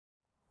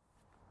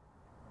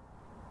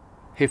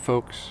Hey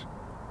folks,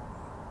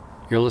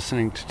 you're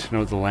listening to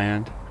Know the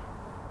Land,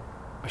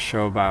 a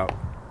show about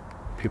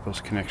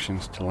people's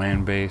connections to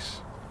land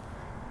base,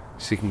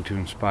 seeking to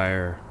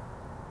inspire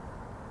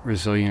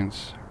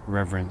resilience,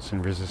 reverence,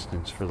 and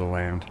resistance for the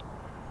land.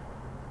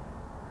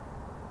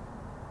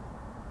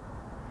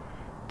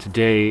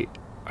 Today,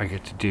 I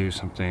get to do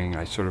something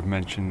I sort of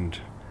mentioned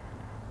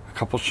a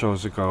couple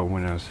shows ago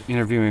when I was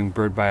interviewing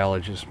bird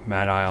biologist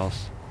Matt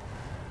Isles.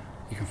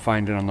 You can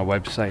find it on the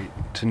website,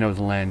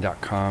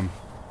 toknowtheland.com.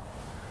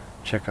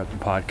 Check out the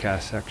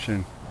podcast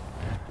section.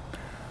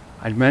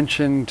 I'd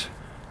mentioned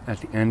at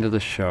the end of the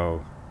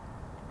show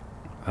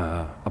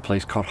a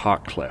place called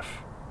Hawk Cliff.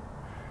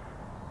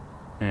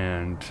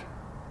 And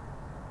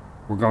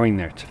we're going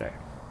there today.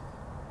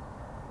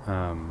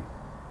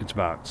 It's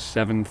about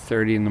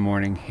 7:30 in the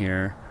morning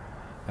here.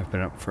 I've been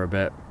up for a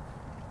bit.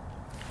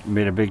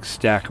 Made a big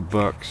stack of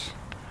books.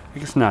 I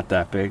guess not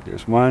that big.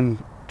 There's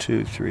 1,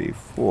 2, 3,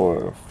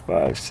 4,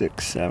 5,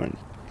 6, 7,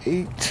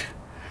 8.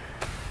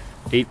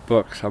 8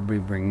 books I'll be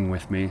bringing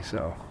with me,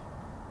 so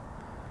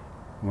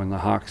when the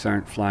hawks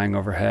aren't flying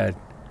overhead,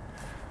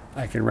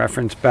 I can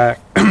reference back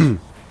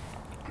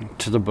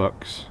to the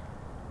books,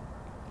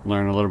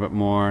 learn a little bit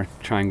more,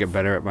 try and get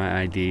better at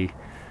my ID.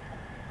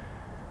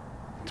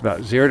 It's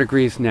about 0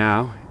 degrees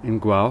now in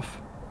Guelph.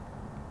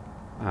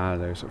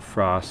 There's a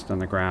frost on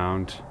the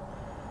ground.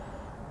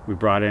 We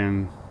brought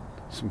in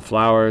some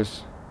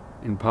flowers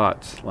in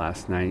pots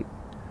last night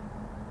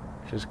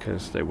just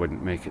because they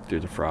wouldn't make it through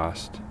the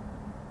frost.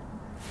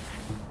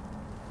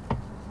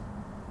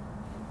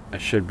 I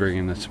should bring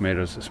in the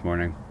tomatoes this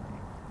morning.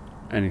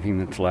 Anything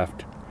that's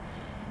left.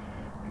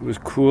 It was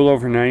cool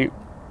overnight.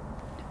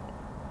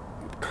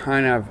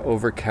 Kind of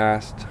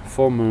overcast.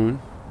 Full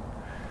moon.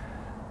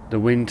 The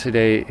wind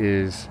today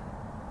is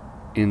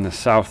in the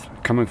south,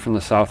 coming from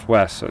the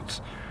southwest, so it's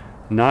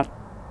not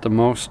the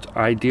most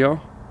ideal.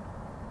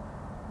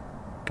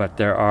 But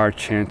there are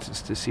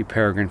chances to see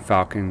peregrine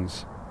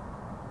falcons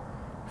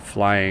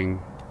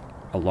flying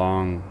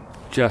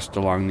just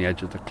along the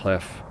edge of the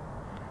cliff.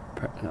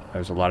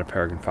 There's a lot of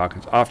peregrine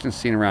falcons, often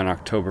seen around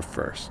October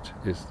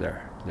 1st, is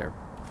their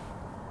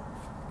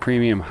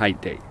premium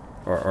height date,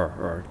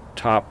 or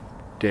top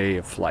day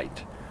of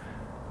flight,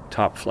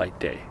 top flight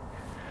day.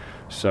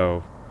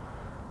 So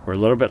we're a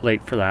little bit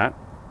late for that,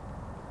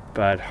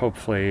 but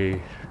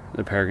hopefully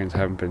the peregrines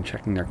haven't been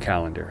checking their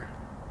calendar.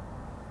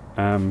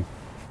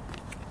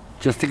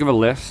 Just to give a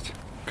list,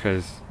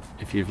 because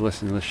if you've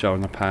listened to the show in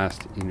the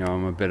past, you know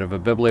I'm a bit of a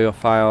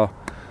bibliophile.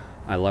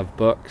 I love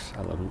books.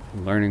 I love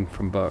learning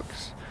from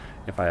books.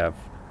 If I have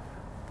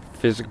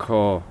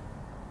physical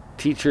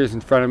teachers in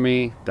front of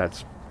me,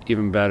 that's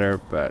even better,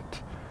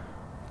 but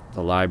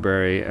the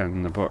library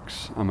and the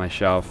books on my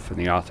shelf and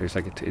the authors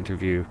I get to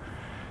interview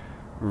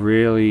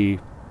really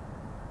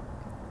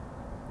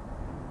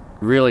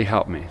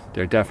help me.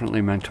 They're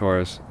definitely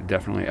mentors,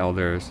 definitely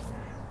elders,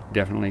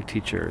 definitely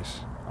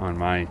teachers on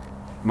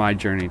my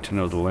journey to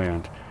know the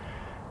land.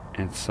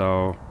 And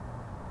so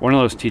one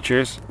of those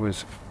teachers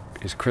is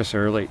Chris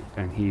Early,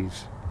 and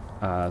he's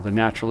the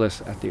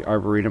naturalist at the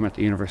Arboretum at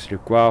the University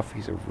of Guelph.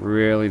 He's a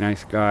really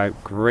nice guy,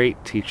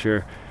 great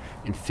teacher,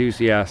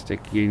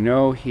 enthusiastic. You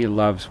know he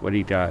loves what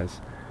he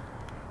does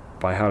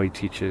by how he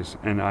teaches,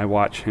 and I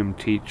watch him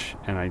teach,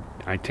 and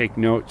I take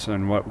notes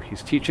on what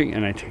he's teaching,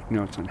 and I take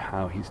notes on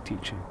how he's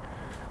teaching.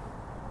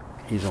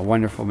 He's a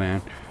wonderful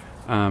man.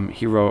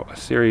 He wrote a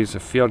series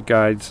of field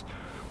guides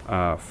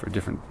for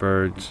different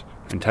birds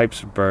and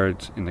types of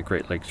birds in the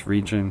Great Lakes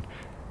region.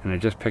 And I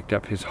just picked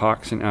up his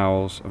Hawks and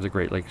Owls of the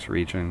Great Lakes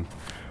region,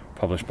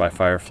 published by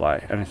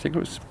Firefly. And I think it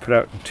was put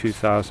out in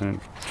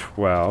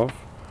 2012,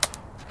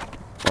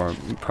 or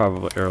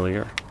probably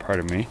earlier,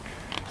 pardon me.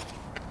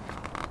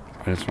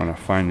 I just want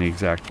to find the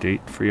exact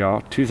date for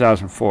y'all.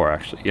 2004,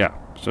 actually, yeah.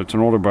 So it's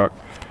an older book.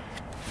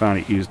 Found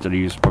it used at a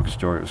used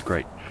bookstore. It was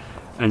great.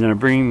 And then I'm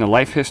bringing The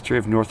Life History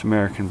of North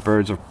American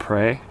Birds of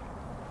Prey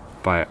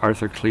by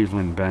Arthur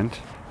Cleveland Bent,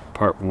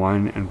 Part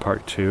 1 and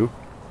Part 2.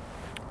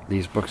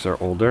 These books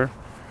are older.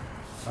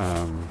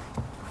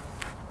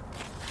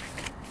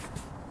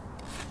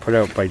 Put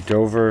out by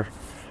Dover,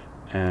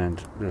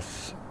 and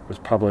this was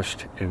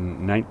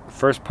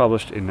first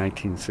published in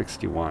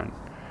 1961.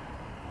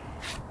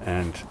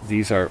 And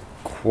these are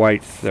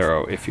quite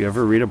thorough. If you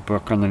ever read a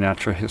book on the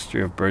natural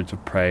history of birds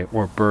of prey,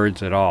 or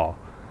birds at all,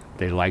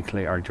 they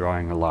likely are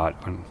drawing a lot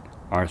on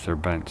Arthur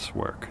Bent's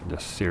work,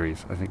 this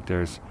series. I think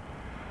there's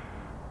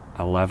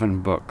 11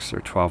 books or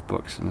 12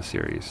 books in the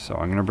series. So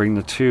I'm going to bring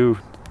the 2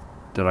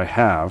 that I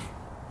have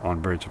on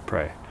birds of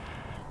prey.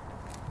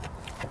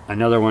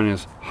 Another one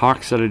is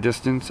Hawks at a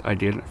Distance,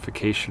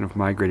 Identification of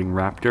Migrating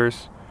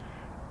Raptors,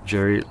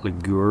 Jerry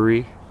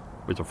Liguori,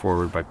 with a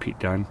foreword by Pete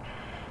Dunn.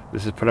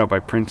 This is put out by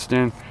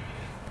Princeton,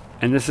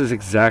 and this is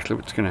exactly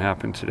what's going to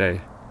happen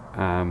today.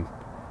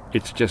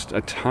 It's just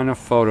a ton of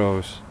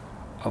photos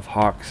of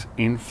hawks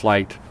in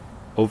flight,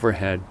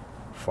 overhead,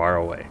 far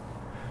away.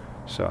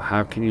 So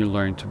how can you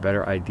learn to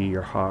better ID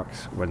your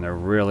hawks when they're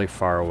really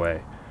far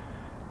away?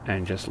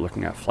 And just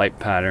looking at flight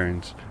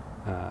patterns,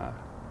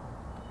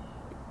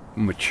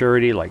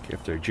 maturity, like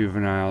if they're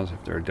juveniles,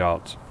 if they're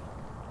adults,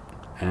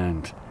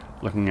 and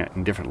looking at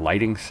in different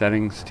lighting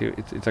settings too.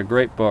 It's a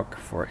great book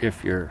for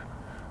if you're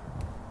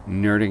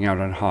nerding out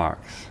on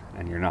hawks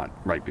and you're not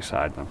right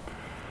beside them.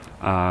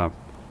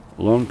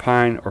 Lone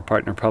Pine or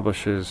Partner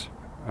Publishers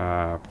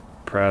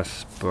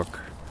press book,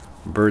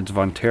 Birds of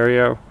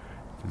Ontario.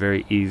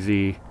 Very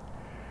easy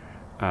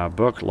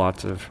book,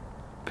 lots of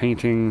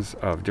paintings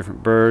of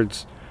different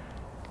birds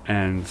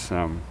and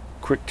some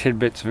quick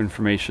tidbits of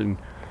information.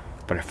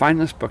 But I find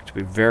this book to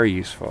be very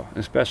useful,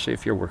 especially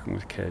if you're working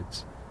with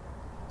kids,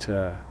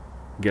 to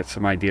get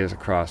some ideas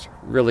across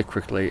really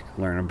quickly,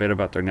 learn a bit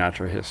about their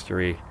natural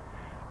history,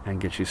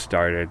 and get you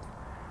started.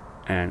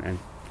 And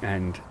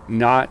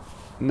not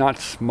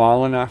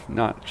small enough,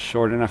 not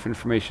short enough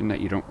information that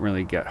you don't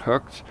really get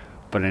hooked,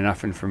 but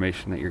enough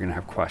information that you're going to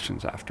have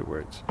questions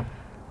afterwards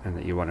and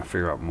that you want to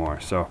figure out more.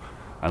 So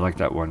I like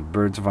that one.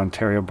 Birds of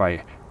Ontario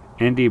by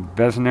Andy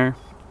Besner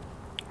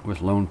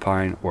with Lone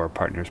Pine or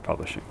Partners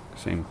Publishing,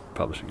 same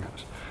publishing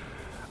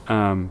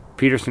house.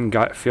 Peterson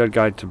Field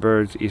Guide to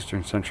Birds,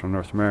 Eastern Central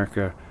North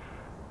America.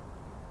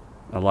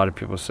 A lot of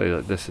people say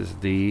that this is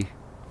the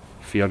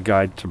field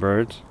guide to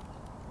birds.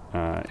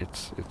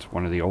 It's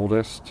one of the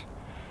oldest.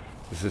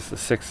 This is the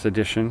 6th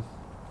edition,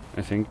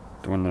 I think,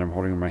 the one that I'm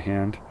holding in my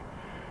hand.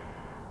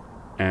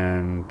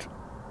 And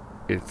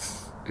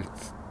it's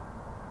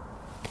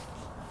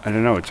I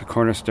don't know, it's a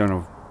cornerstone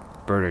of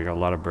birding. A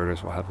lot of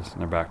birders will have this in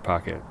their back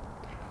pocket.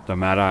 The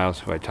Matt Isles,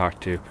 who I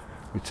talked to,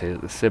 would say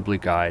that the Sibley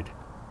Guide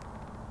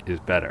is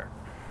better.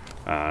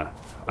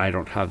 I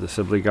don't have the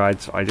Sibley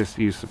Guide, so I just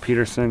use the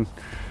Peterson.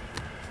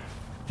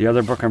 The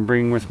other book I'm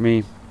bringing with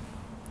me,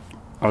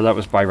 that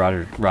was by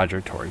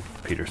Roger Torrey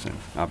Peterson,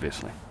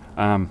 obviously.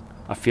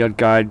 A Field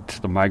Guide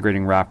to the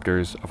Migrating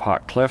Raptors of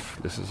Hawk Cliff.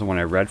 This is the one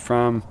I read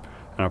from,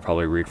 and I'll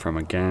probably read from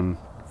again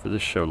for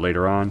this show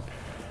later on.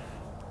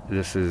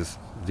 This is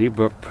the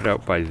book put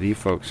out by the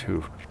folks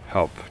who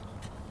help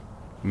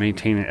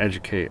maintain and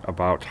educate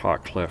about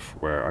Hawk Cliff,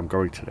 where I'm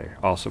going today.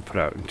 Also put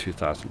out in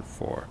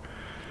 2004.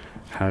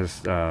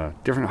 Has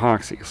different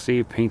hawks that you'll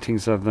see,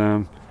 paintings of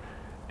them,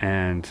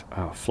 and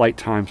flight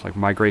times, like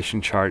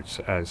migration charts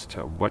as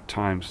to what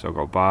times they'll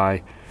go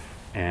by,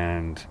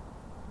 and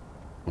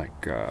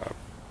like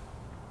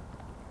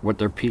what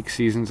their peak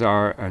seasons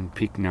are and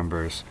peak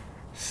numbers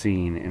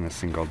seen in a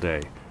single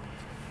day.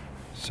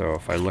 So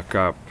if I look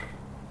up,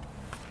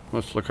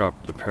 let's look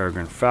up the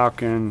peregrine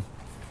falcon.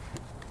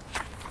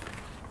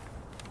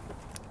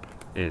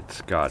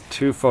 It's got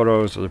 2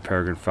 photos of the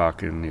peregrine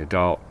falcon, the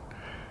adult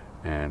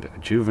and a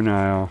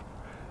juvenile,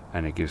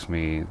 and it gives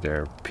me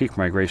their peak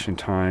migration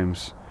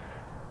times.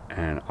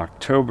 And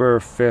October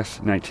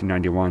 5th,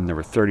 1991, there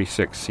were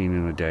 36 seen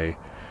in a day.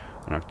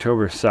 On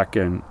October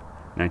 2nd,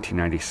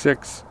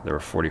 1996, there were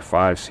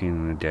 45 seen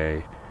in a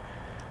day.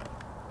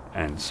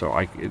 And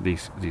so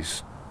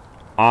these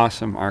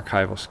awesome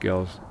archival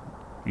skills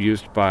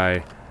used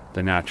by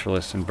the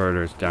naturalists and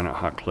birders down at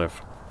Hawk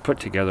Cliff, put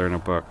together in a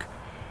book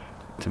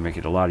to make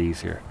it a lot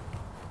easier.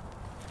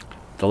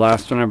 The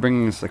last one I'm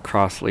bringing is the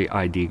Crossley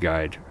ID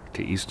Guide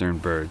to Eastern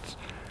Birds.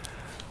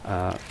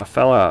 A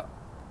fella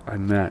I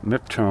met,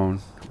 Miptone,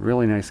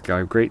 really nice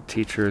guy, great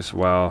teacher as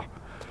well.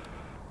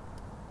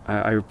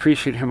 I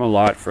appreciate him a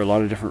lot for a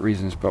lot of different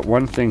reasons, but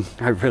one thing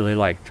I really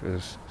liked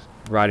was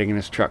riding in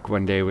his truck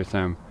one day with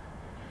him.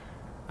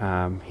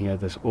 He had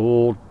this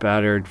old,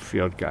 battered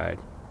field guide,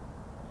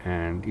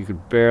 and you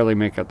could barely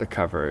make out the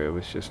cover. It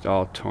was just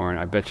all torn.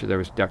 I bet you there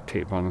was duct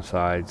tape on the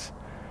sides,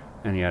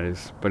 and he had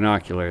his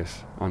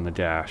binoculars on the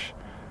dash,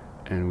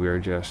 and we were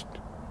just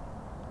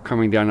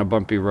coming down a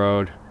bumpy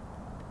road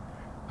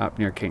up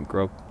near Cape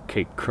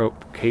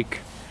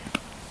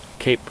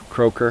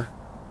Croker,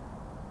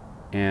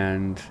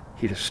 and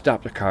he just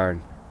stopped the car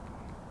and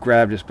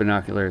grabbed his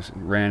binoculars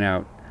and ran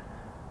out.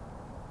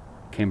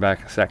 Came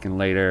back a second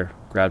later,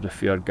 grabbed a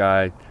field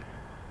guide,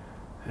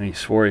 and he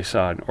swore he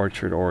saw an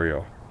orchard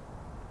oriole.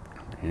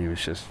 And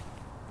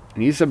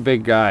he's a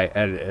big guy,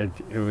 and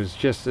it was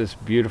just this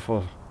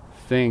beautiful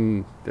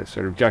thing, that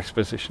sort of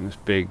juxtaposition, this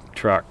big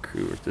truck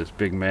with this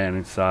big man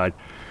inside,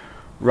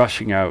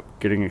 rushing out,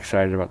 getting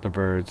excited about the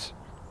birds,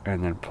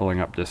 and then pulling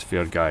up this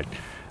field guide.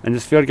 And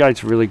this field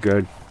guide's really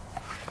good.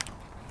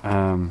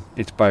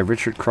 It's by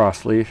Richard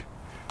Crossley,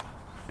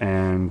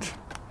 and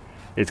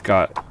it's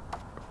got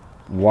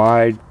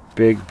wide,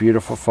 big,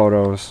 beautiful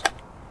photos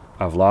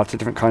of lots of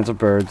different kinds of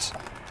birds,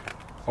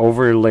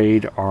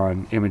 overlaid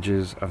on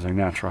images of their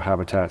natural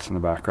habitats in the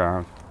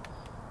background,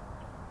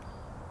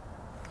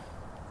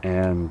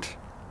 and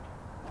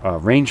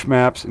range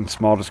maps and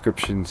small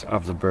descriptions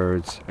of the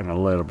birds, and a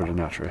little bit of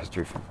natural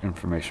history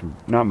information.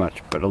 Not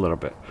much, but a little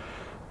bit.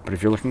 But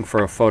if you're looking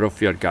for a photo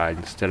field guide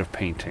instead of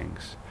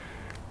paintings,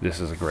 this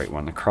is a great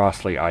one, the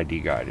Crossley ID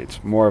Guide.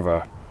 It's more of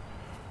a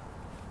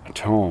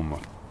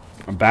tome,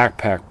 a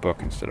backpack book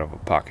instead of a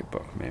pocket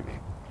book, maybe.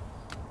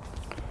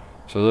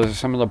 So those are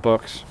some of the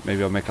books.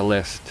 Maybe I'll make a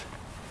list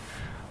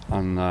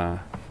on the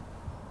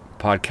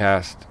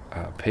podcast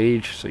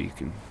page so you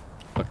can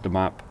look them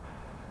up.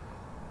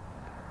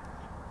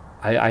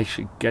 I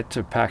should get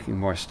to packing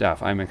more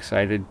stuff. I'm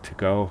excited to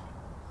go.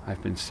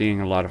 I've been seeing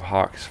a lot of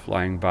hawks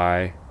flying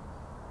by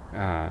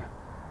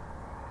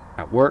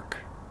at work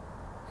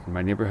in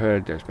my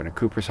neighborhood. There's been a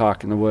Cooper's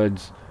hawk in the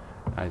woods.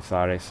 I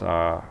thought I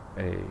saw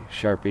a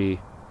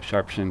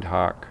sharp-shinned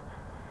hawk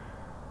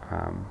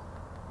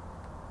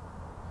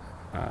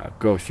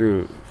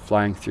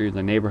flying through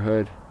the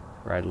neighborhood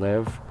where I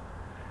live.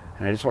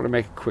 And I just want to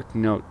make a quick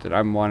note that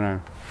I want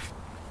to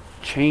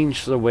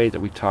change the way that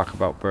we talk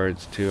about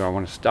birds too. I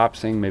want to stop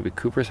saying maybe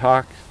Cooper's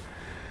hawk.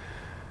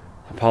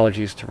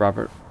 Apologies to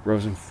Robert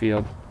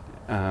Rosenfield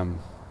and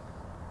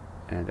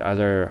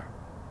other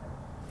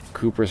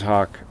Cooper's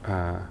hawk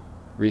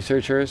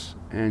researchers,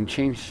 and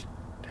change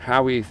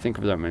how we think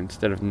of them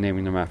instead of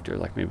naming them after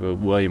like maybe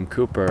William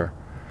Cooper,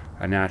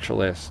 a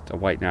naturalist, a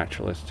white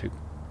naturalist who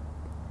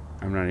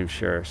I'm not even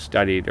sure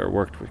studied or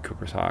worked with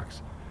Cooper's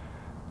hawks.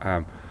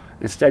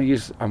 Instead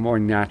use a more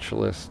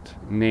naturalist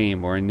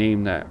name, or a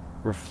name that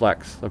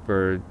reflects the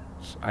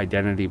bird's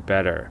identity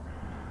better.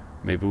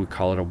 Maybe we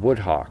call it a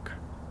woodhawk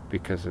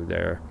because of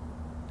their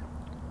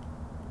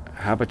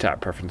habitat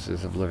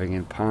preferences of living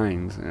in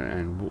pines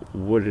and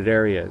wooded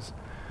areas.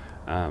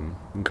 We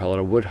can call it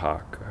a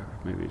woodhawk.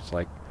 Maybe it's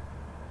like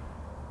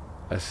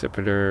a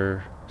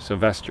Accipiter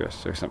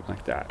sylvestris or something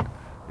like that,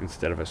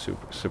 instead of a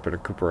Accipiter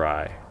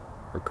cooperi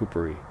or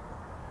cooperi.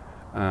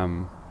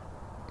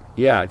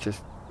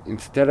 Just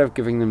instead of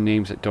giving them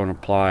names that don't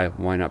apply,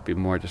 why not be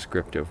more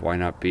descriptive? Why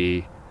not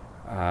be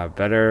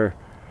better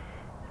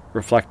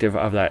reflective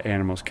of that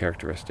animal's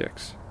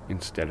characteristics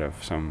instead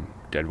of some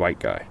dead white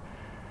guy?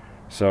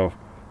 So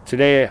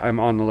today I'm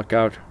on the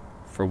lookout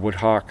for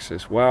woodhawks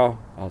as well,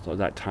 although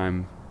that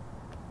time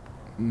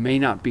may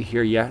not be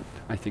here yet.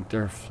 I think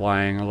they're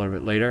flying a little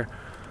bit later.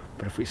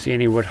 But if we see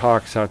any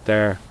woodhawks out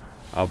there,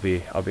 I'll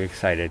be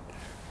excited.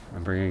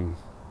 I'm bringing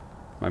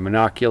my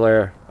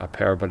monocular, a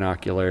pair of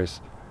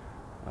binoculars,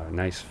 a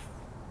nice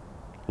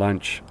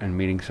lunch, and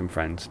meeting some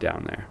friends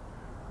down there.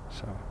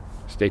 So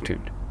stay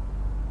tuned.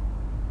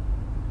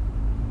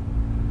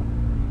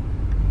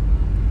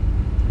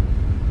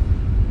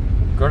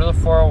 Go to the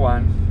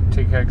 401,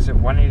 take exit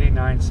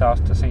 189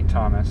 south to St.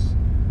 Thomas,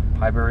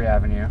 Highbury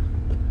Avenue,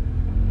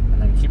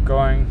 and then keep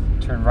going,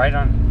 turn right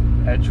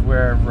on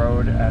Edgware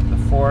Road at the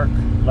fork,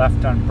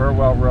 left on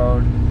Burwell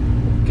Road,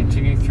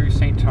 continue through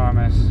St.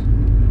 Thomas,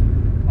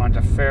 onto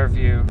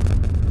Fairview,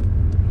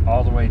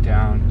 all the way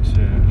down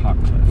to Hawk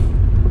Cliff.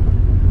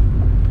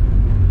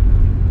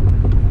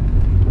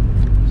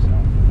 So,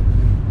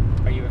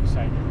 are you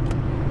excited?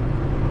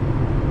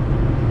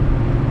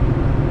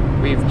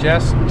 We've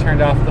just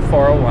turned off the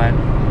 401,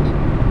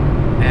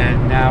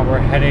 and now we're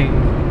heading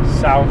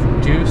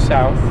due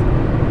south.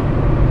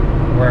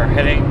 We're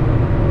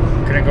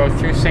gonna go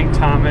through St.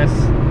 Thomas,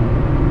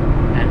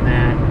 and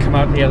then come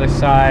out the other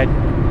side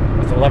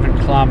with 11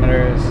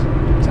 kilometers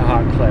to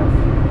Hawk Cliff.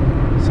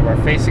 So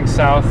we're facing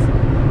south.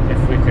 If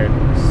we could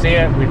see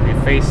it, we'd be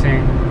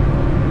facing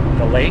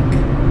the lake.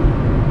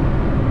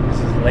 This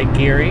is Lake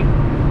Erie.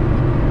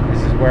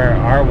 This is where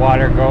our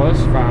water goes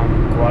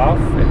from Guelph.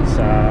 It's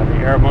the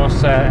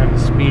Aramosa and the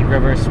Speed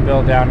River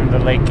spill down into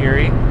Lake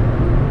Erie.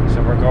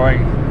 So we're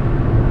going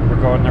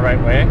the right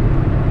way,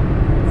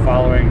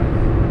 following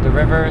the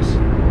rivers.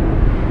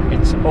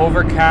 It's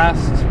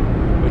overcast,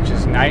 which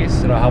is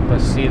nice. It'll help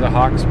us see the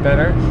hawks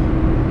better.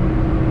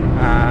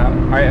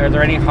 Are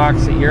there any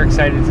hawks that you're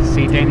excited to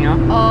see, Danielle?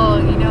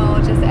 Oh,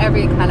 just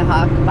every kind of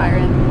hawk,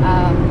 Byron.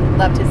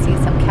 Love to see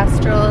some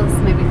kestrels,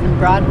 maybe some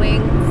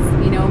broadwings.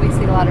 We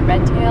see a lot of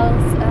red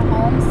tails at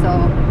home, so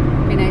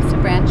it'd be nice to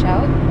branch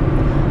out.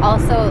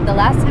 Also, the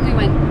last time we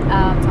went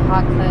to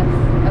Hawk Cliff,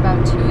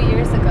 about 2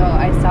 years ago,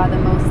 I saw the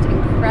most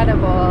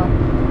incredible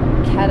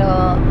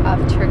kettle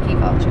of turkey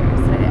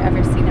vultures that I'd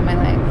ever seen in my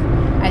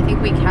life. I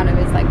think we counted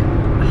it was like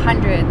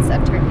hundreds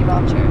of turkey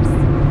vultures.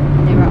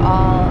 And they were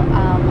all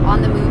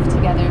on the move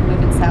together,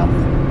 moving south.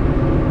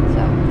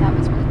 So that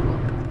was really cool.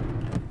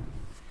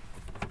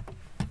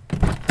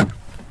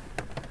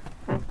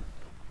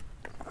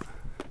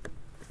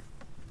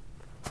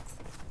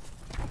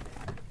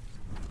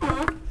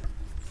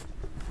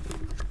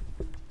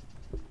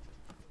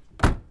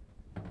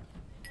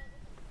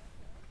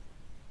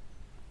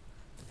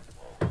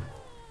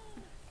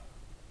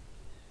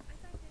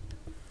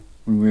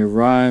 When we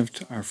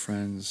arrived, our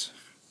friends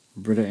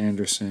Britta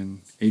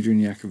Anderson,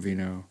 Adrian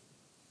Iacovino,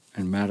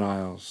 and Matt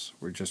Isles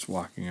were just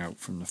walking out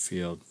from the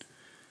field,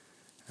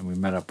 and we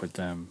met up with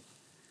them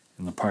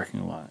in the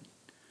parking lot.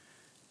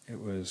 It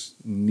was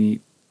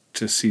neat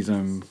to see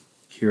them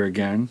here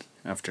again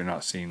after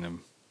not seeing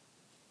them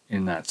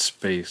in that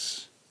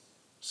space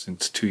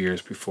since 2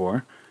 years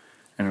before,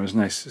 and it was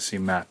nice to see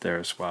Matt there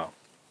as well.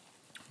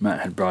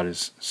 Matt had brought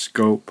his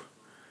scope,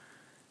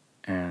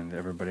 and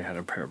everybody had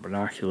a pair of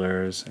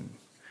binoculars, and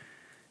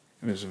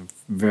it was a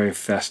very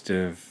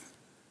festive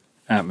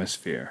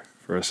atmosphere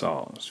for us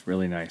all. It was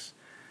really nice.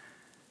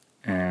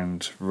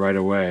 And right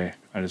away,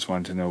 I just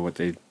wanted to know what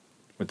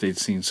they'd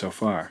seen so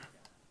far.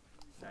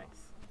 Nice.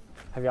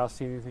 Have y'all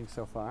seen anything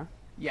so far?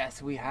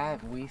 Yes, we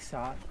have. We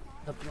saw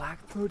The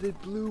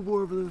black-throated blue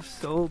warbler was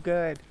so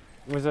good.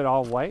 Was it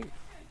all white?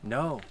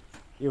 No,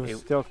 It was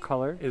still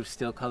colored? it was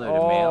still colored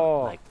Oh. a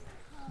male, like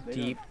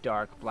deep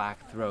dark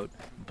black throat,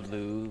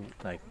 blue,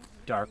 like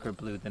darker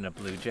blue than a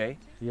blue jay,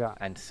 Yeah.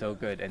 and so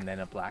good. And then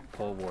a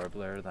black-poll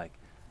warbler, like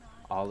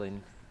all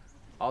in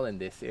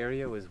this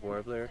area was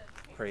warbler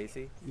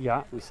crazy.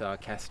 Yeah. We saw a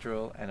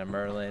kestrel and a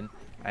merlin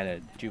and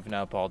a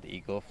juvenile bald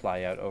eagle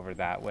fly out over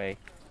that way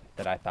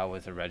that I thought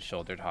was a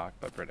red-shouldered hawk,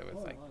 but Britta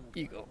was like,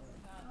 eagle.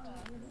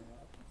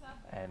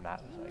 And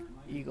Matt was like,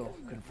 eagle,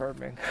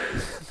 confirming.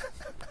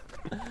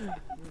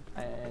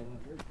 And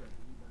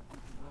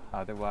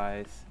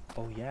otherwise,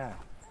 oh yeah,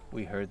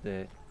 we heard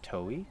the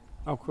towhee,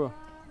 Oh, cool.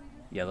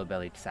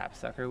 yellow-bellied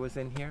sapsucker was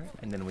in here,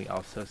 and then we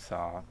also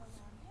saw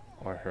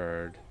or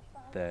heard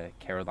the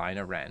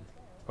Carolina wren.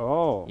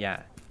 Oh.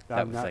 Yeah, that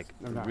I've was not- like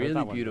I've a not heard really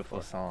that one beautiful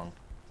before. song.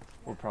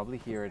 We'll probably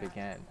hear it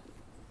again.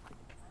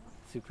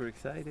 Super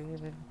excited.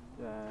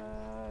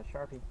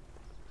 Sharpie.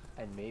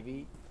 And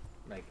maybe,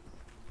 like,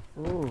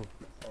 Ooh.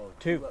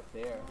 two up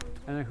there.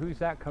 And then who's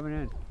that coming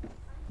in?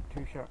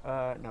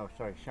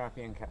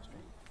 Sharpie and Kestrel.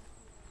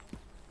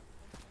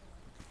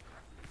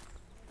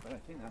 But I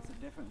think that's a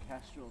different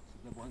Kestrel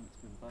to the one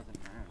that's been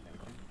buzzing around,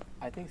 I think.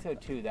 I think so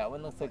too. That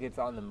one looks like it's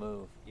on the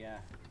move. Yeah.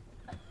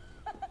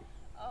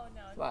 Oh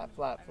no. Flap,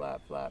 flap,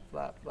 flap, flap,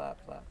 flap, flap,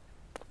 flap.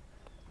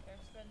 There's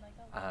been like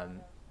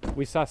a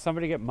We saw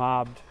somebody get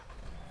mobbed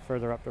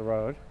further up the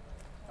road.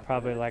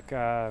 Probably like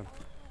a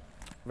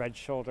red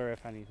shoulder,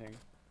 if anything.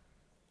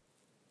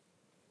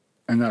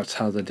 And that's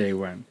how the day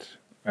went.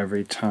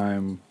 Every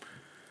time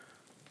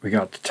we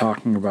got to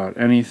talking about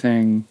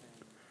anything,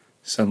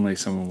 suddenly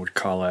someone would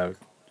call out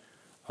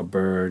a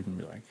bird and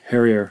be like,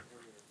 harrier,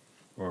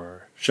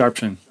 or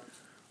sharpshin,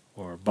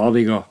 or bald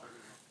eagle,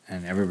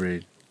 and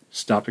everybody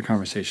stop the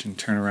conversation,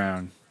 turn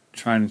around,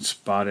 try and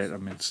spot it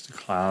amidst the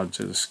clouds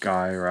or the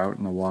sky or out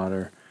in the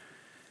water.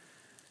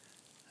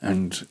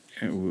 And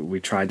we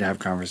tried to have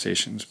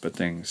conversations, but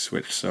things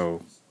switched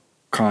so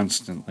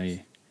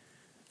constantly.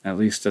 At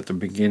least at the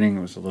beginning,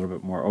 it was a little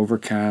bit more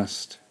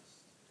overcast.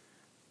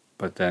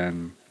 But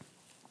then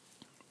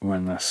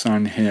when the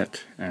sun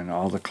hit and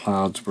all the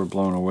clouds were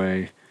blown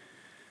away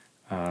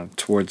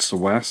towards the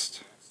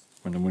west,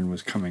 when the wind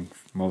was coming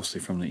mostly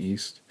from the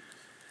east,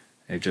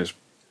 it just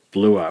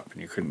blew up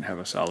and you couldn't have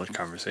a solid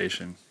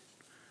conversation.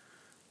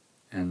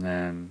 And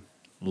then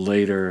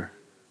later,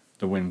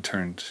 the wind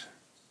turned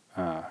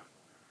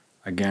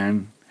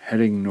again,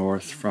 heading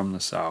north from the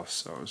south,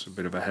 so it was a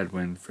bit of a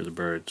headwind for the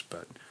birds,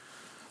 but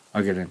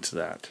I'll get into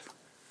that.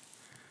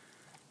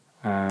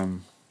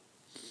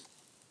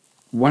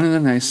 One of the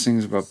nice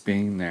things about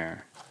being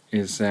there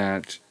is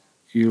that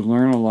you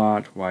learn a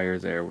lot while you're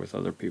there with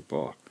other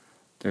people.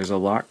 There's a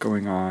lot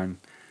going on.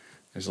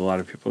 There's a lot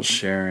of people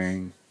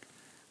sharing,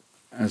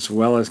 as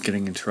well as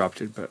getting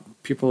interrupted, but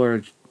people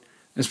are,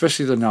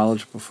 especially the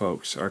knowledgeable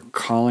folks, are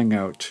calling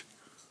out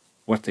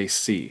what they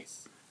see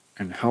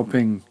and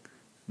helping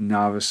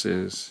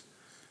novices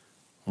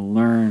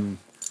learn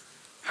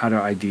how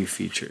to ID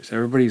features.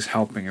 Everybody's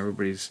helping,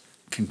 everybody's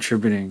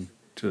contributing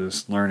to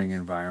this learning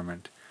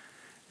environment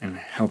and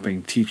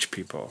helping teach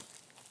people.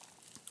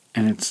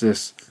 And it's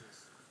this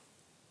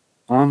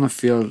on the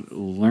field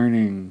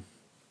learning,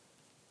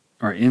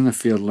 or in the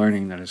field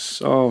learning, that is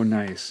so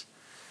nice.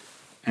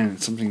 And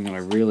it's something that I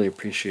really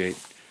appreciate.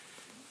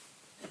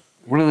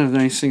 One of the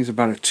nice things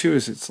about it too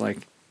is it's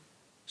like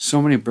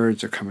so many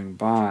birds are coming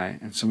by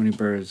and so many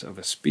birds of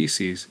a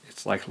species,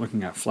 it's like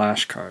looking at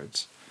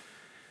flashcards.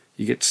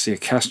 You get to see a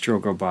kestrel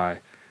go by,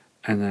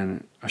 and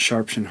then a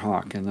sharpshin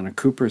hawk, and then a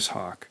Cooper's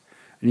hawk,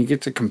 and you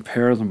get to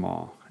compare them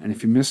all. And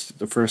if you missed it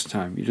the first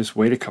time, you just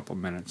wait a couple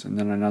minutes, and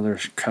then another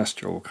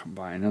kestrel will come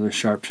by, another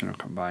sharpshin will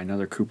come by,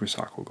 another Cooper's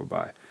hawk will go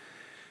by.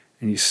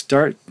 And you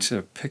start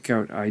to pick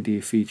out ID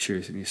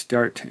features, and you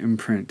start to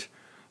imprint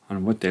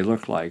on what they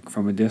look like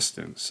from a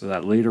distance, so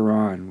that later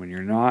on, when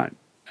you're not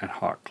at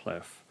Hawk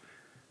Cliff,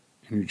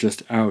 and you're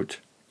just out,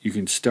 you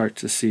can start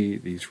to see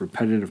these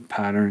repetitive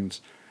patterns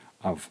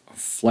of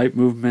flight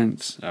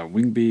movements,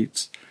 wing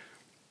beats,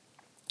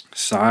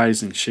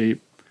 size and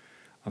shape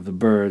of the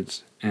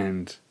birds,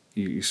 and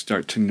you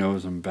start to know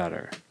them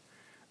better.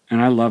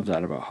 And I love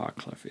that about Hawk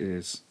Cliff. It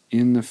is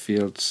in the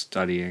field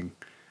studying,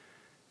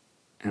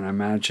 and I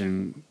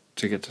imagine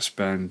to get to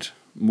spend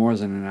more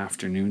than an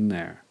afternoon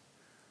there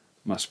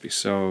must be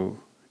so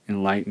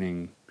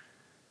enlightening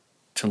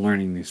to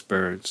learning these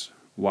birds,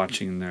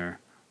 watching their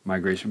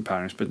migration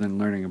patterns, but then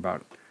learning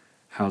about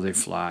how they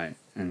fly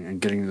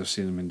and getting to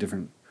see them in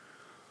different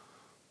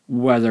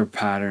weather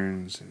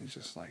patterns, and it's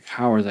just like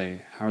how are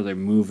they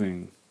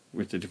moving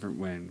with the different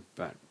wind.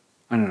 But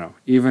I don't know,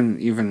 even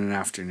an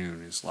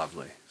afternoon is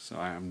lovely. So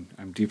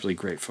I'm deeply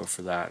grateful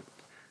for that,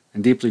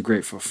 and deeply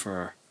grateful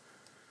for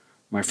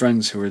my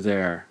friends who are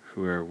there,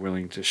 who are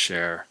willing to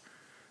share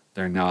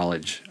their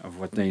knowledge of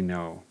what they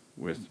know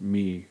with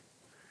me,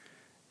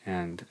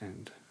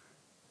 and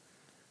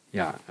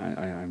yeah,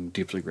 I'm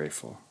deeply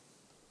grateful.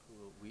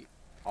 We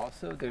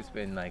also, there's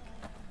been like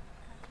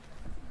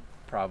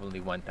probably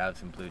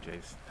 1,000 blue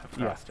jays have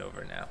crossed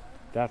over now.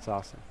 That's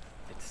awesome.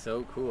 It's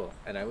so cool.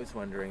 And I was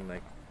wondering,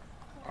 like,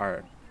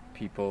 are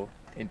people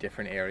in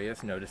different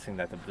areas noticing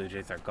that the blue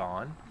jays are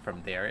gone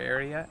from their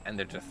area and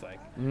they're just like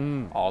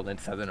all in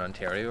southern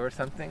Ontario or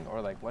something?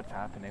 Or like what's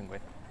happening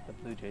with the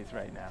blue jays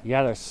right now?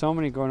 Yeah, there's so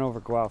many going over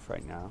Guelph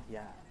right now.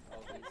 Yeah.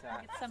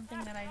 It's something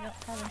that I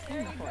just haven't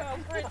seen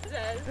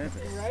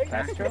before.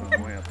 Castro?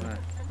 Way up there.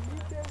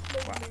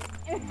 Wow.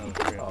 Another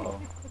tree as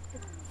well.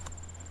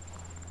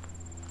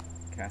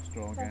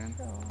 Castrol again.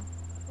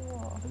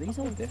 Cool. Are these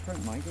all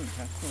different migrant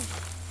castrals?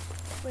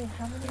 Wait,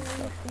 how many are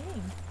you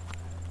seeing?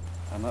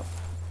 I'm up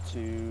to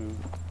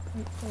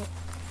Wait, wait.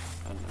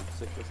 I don't know,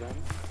 6 or 7.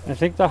 I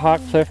think the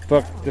Hawk Cliff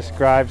book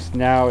describes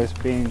now as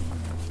being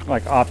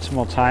like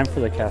optimal time for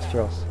the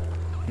kestrels.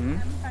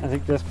 I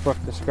think this book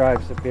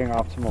describes it being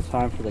optimal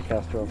time for the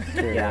kestrels.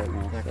 Yeah, right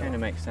now, that so. kind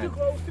of makes sense.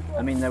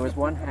 I mean, there was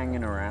one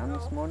hanging around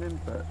this morning,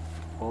 but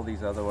all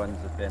these other ones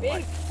have been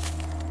like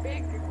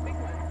Big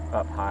one.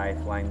 up high,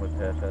 flying with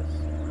purpose.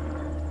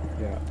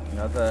 Yeah.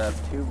 Another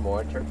 2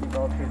 more turkey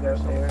vultures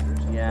out there.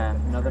 Yeah,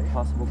 another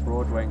possible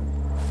broadwing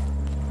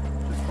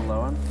just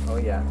below him. Oh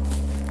yeah.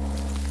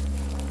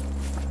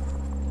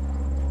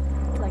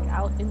 Like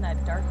out in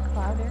that dark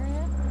cloud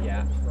area?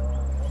 Yeah.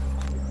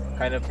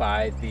 Kind of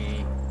by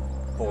the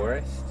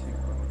forest.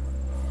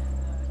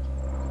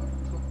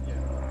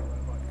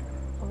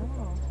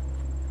 Oh.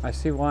 I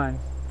see one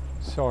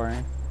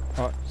soaring,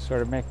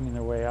 sort of making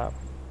their way up.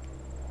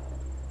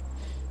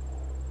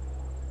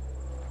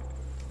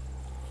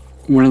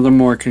 One of the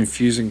more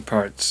confusing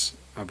parts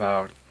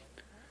about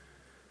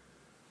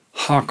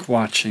hawk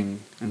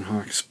watching and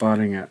hawk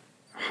spotting at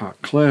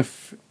Hawk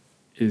Cliff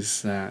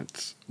is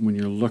that when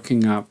you're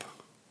looking up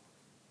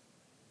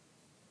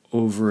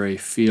over a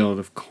field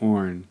of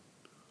corn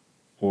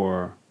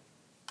or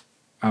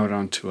out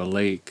onto a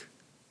lake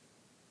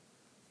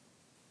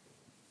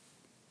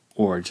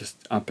or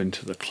just up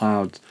into the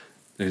clouds,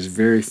 there's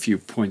very few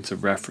points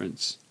of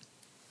reference.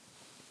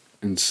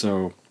 And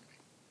so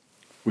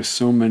with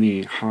so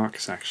many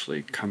hawks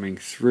actually coming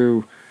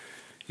through,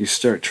 you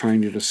start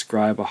trying to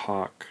describe a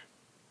hawk.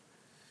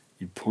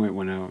 You'd point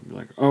one out and be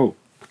like, oh,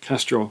 a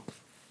kestrel.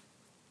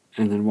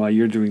 And then while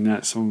you're doing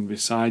that, someone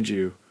beside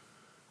you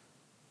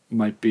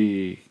might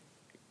be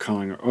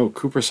calling her, oh,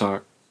 Cooper's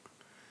hawk.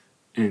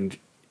 And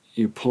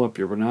you pull up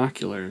your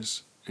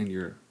binoculars and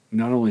you're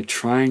not only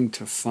trying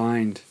to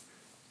find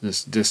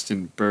this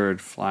distant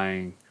bird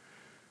flying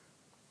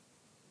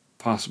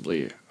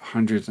possibly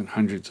hundreds and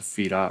hundreds of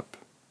feet up,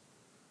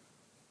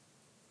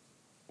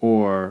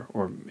 or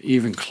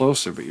even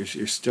closer, but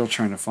you're still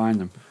trying to find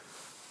them.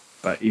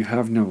 But you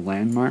have no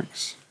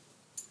landmarks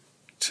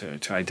to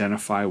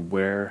identify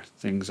where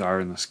things are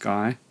in the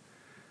sky.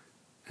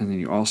 And then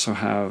you also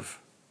have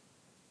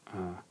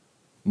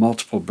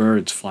multiple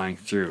birds flying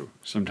through,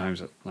 sometimes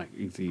at like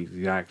the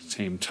exact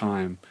same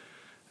time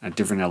at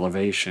different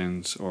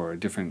elevations or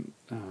different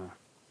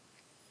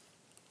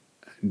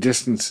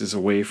distances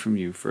away from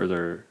you,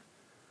 further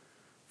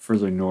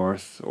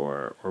north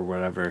or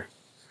whatever.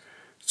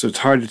 So it's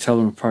hard to tell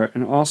them apart.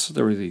 And also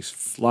there were these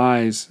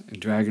flies and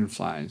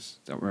dragonflies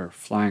that were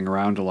flying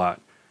around a lot.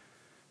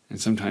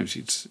 And sometimes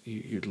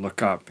you'd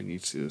look up and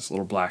you'd see this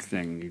little black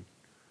thing. And you'd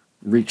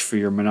reach for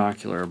your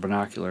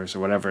binoculars or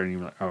whatever, and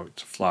you're like, oh,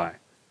 it's a fly.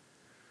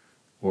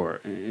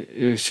 Or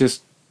it was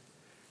just,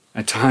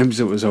 at times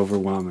it was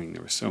overwhelming.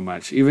 There was so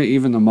much.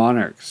 Even the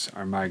monarchs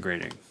are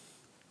migrating.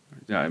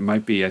 It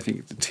might be, I think,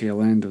 at the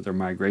tail end of their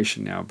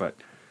migration now, but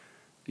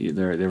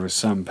there was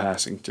some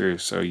passing through.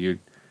 So you'd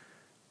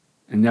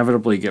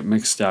inevitably get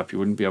mixed up. You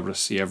wouldn't be able to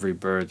see every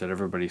bird that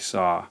everybody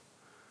saw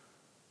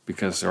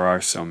because there are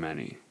so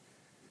many.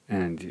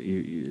 And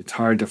it's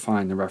hard to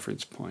find the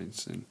reference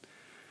points. And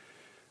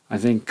I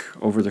think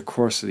over the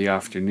course of the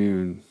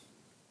afternoon,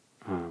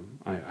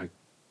 I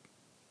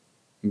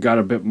got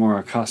a bit more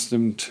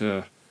accustomed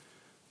to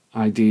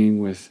IDing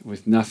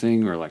with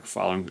nothing, or like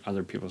following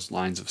other people's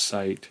lines of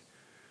sight,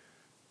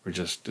 or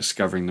just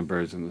discovering the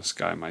birds in the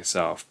sky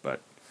myself.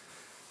 But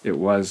it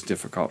was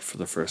difficult for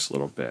the first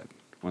little bit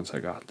once I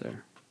got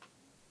there.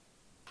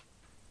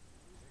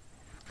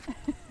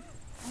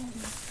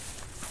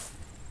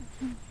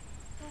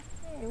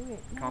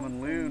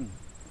 Common loon.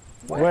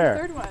 Where?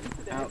 Third one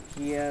today. Out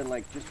here,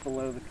 like just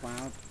below the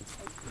cloud,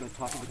 the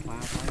top of the cloud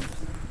line,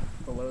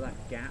 just below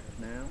that gap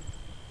now.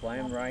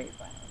 Flying right.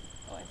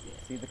 Oh, I see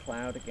it. See the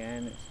cloud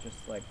again? It's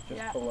just like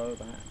Yeah. below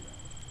that.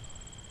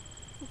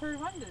 The third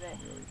one today.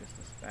 Really just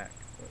a speck,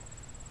 but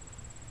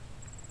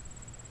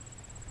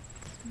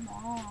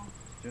Small.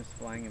 just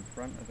flying in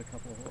front of a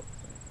couple of hawks.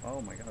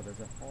 Oh my god, there's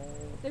a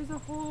whole There's a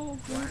whole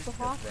group raft of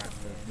hawks. of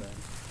raptors there.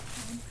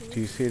 1, 2, Do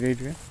you see it,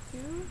 Adrian? 2,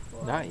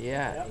 4, Not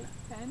yet.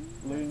 8, 10.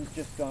 Loon's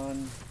just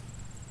gone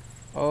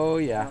Oh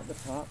yeah. out the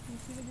top, You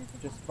see the group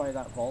of just by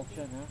that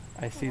vulture now.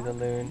 I see the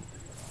loon.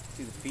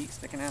 See the feet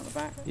sticking out the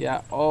back?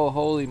 Yeah. Oh,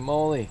 holy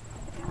moly.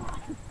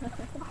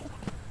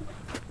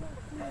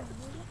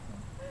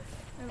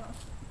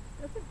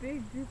 That's a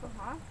big group of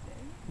hawks, eh?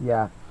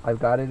 Yeah. I've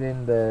got it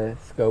in the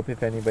scope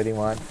if anybody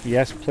wants.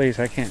 Yes, please.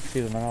 I can't see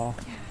them at all.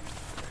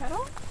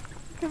 Pedal?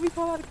 Come we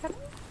call that a kettle?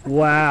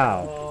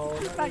 Wow.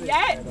 Not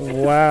yet.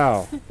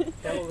 Wow.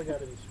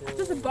 It's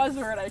just a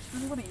buzzword I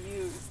shouldn't want to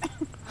use.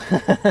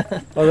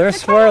 Oh, they're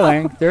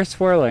swirling. They're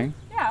swirling.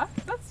 Yeah,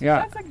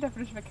 that's like a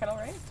definition of a kettle,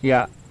 right?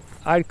 Yeah.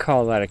 I'd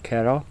call that a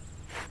kettle.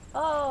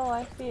 Oh,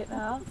 I see it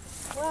now.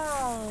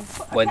 Wow.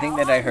 One thing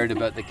that I heard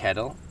about the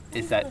kettle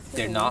is that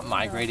they're not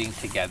migrating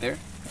together.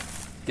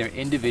 They're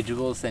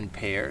individuals and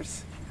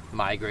pairs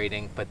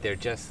migrating, but they're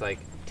just like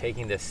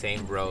taking the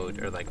same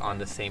road or like on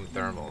the same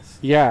thermals.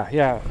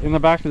 Yeah. In the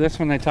back of this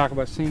one, they talk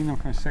about seeing them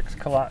from 6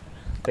 kilometers.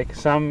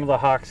 Some of the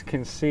hawks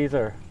can see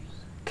their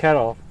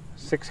kettle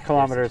 6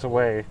 kilometers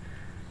away,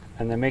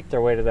 and they make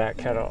their way to that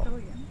kettle.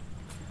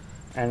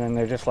 And then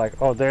they're just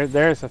like, oh,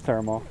 there's a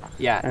thermal.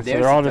 Yeah, And so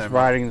they're all just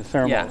riding the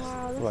thermals. Yeah.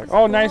 Wow, this Like, is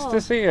oh, nice cool.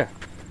 to see you.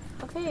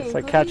 Okay, It's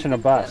like who do you catching a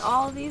think bus. that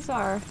all of these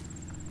are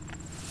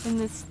in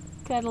this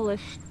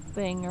kettle-ish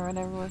thing or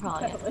whatever we're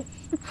calling it.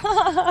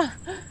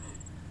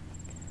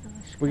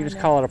 We can just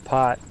call it a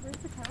pot.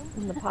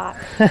 In the pot.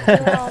 Look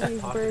at all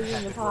these birds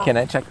in the pot. Can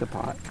I check the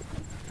pot?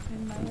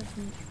 I might have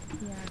been,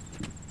 yeah.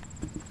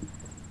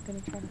 I'm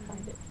gonna try to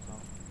find it.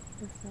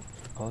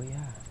 Oh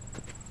yeah.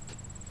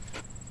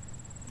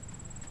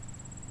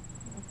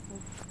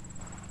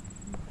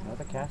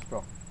 Another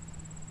kestrel.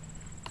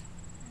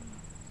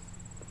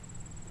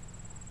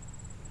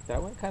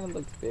 That one kind of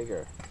looks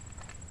bigger.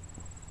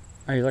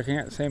 Are you looking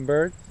at the same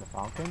bird? The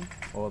falcon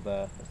or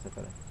the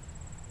Pacific?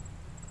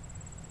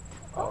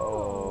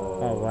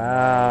 Oh,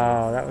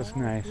 wow. That was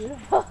nice.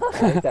 I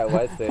think that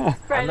was it. I'm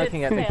Spread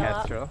looking its at the tail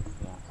up. kestrel.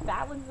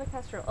 That one's the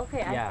kestrel. Okay,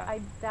 Yeah. I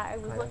was Kind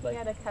of looking like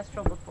at a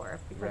kestrel before.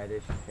 because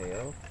Reddish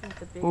tail.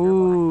 it's a bigger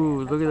Ooh,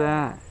 black look at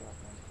band. that.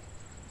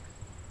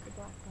 The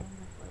black band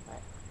before,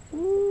 but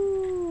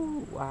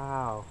Ooh,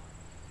 wow.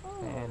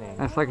 Fanning.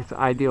 That's like its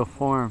ideal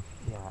form.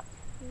 Yeah.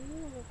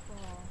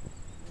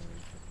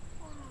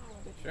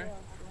 Sure.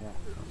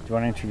 Do you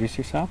want to introduce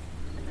yourself?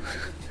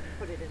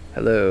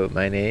 Hello,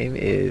 my name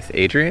is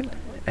Adrian,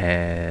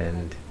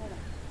 and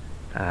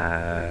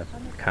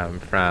come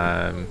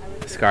from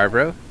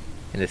Scarborough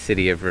in the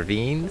city of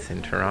Ravines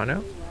in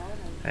Toronto,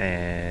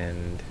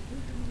 and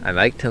I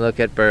like to look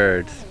at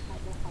birds,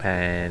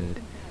 and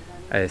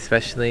I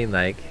especially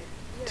like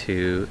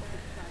to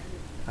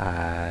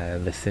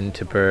listen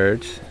to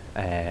birds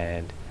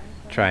and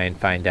try and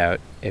find out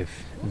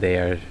if they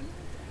are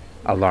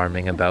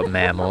alarming about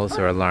mammals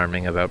or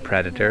alarming about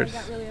predators.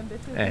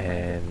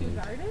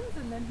 And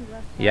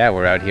yeah,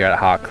 we're out here at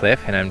Hawk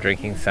Cliff, and I'm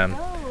drinking some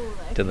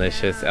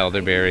delicious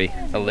elderberry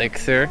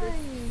elixir.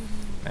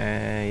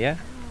 Yeah.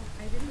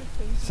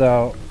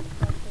 So,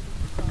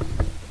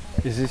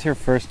 is this your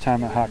first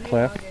time at Hawk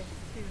Cliff?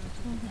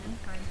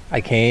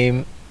 I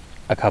came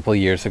a couple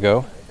years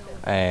ago,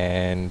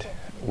 and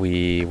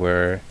we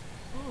were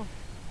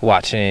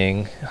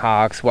watching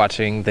hawks,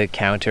 watching the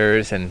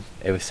counters, and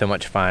it was so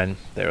much fun.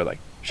 They were like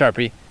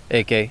Sharpie,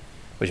 AK,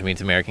 which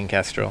means American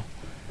Kestrel,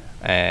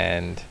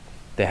 and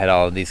they had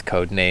all of these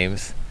code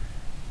names,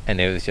 and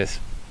it was just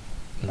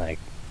like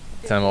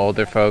some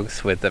older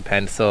folks with a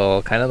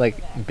pencil, kind of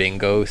like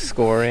bingo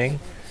scoring,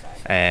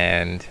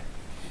 and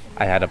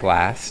I had a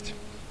blast.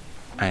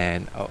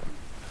 And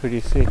Who do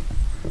you see?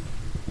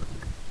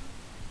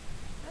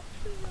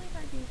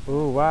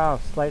 Ooh, wow,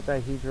 slight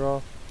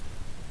dihedral.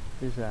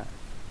 Who's that?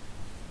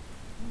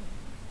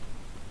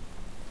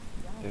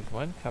 there's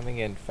one coming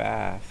in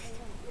fast.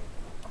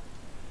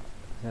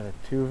 Is that a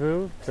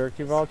Tuvu,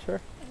 turkey vulture?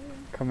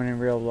 Coming in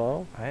real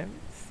low? I'm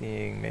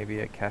seeing maybe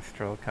a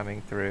kestrel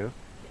coming through.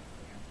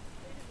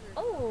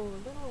 oh,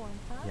 little one,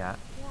 huh? Yeah.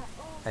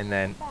 And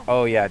then,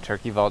 oh yeah,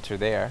 turkey vulture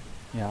there.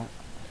 Yeah.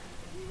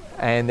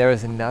 And there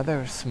was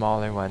another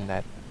smaller one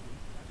that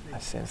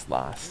I've since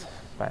lost.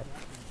 But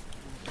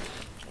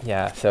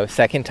yeah, so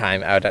second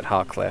time out at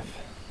Hawk Cliff.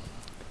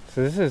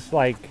 So this is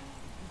like,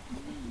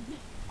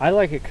 I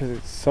like it because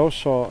it's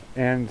social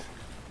and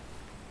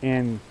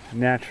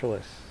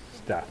naturalist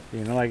stuff.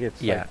 You know, like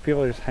it's Yeah. like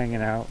people are just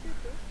hanging out.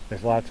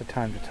 There's lots of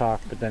time to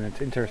talk, but then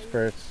it's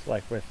interspersed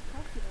like with,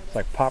 it's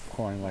like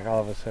popcorn. Like all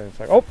of a sudden it's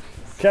like, oh,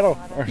 kettle.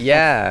 Or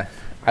Yeah,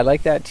 I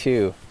like that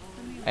too.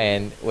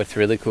 And what's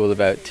really cool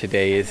about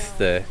today is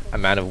the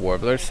amount of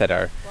warblers that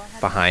are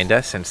behind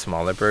us and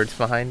smaller birds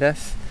behind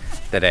us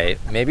that I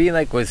maybe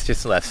like was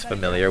just less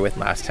familiar with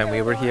last time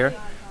we were here,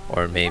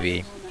 or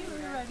maybe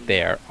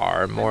there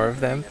are more of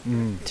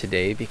them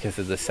today because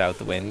of the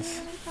south winds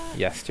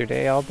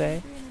yesterday all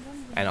day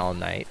and all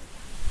night.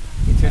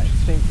 It's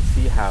interesting to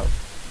see how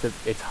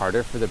it's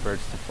harder for the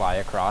birds to fly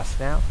across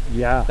now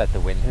Yeah. that the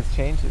wind has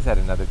changed. Is that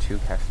another 2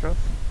 kestrels?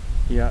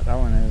 Yeah, that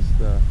one is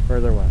the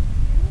further one.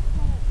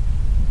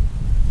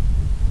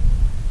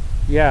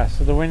 Yeah,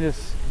 so the wind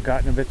has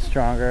gotten a bit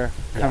stronger,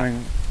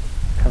 coming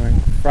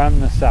from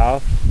the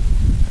south,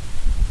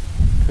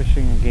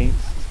 pushing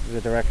against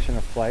the direction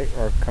of flight,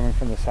 or coming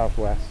from the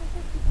southwest.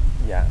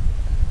 Yeah.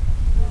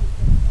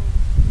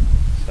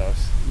 So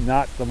it's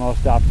not the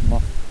most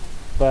optimal.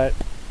 But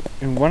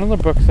in one of the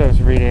books I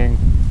was reading,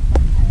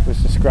 it was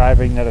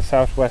describing that a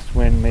southwest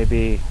wind may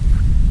be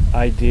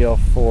ideal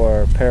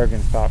for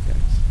peregrine falcons.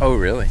 Oh,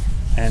 really?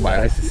 And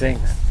Why is it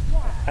sinks?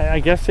 I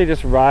guess they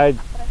just ride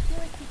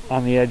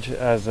on the edge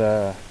as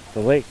the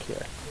lake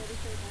here.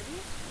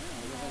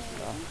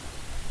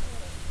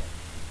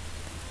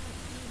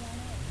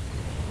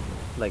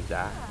 Like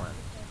that one.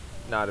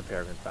 Not a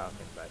peregrine falcon,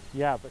 but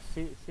Yeah, but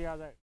see how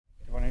that.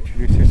 You want to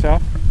introduce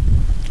yourself?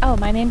 Oh,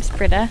 my name's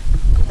Britta.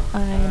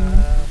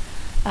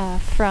 I'm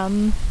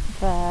from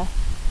the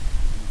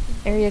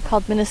area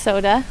called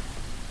Minnesota,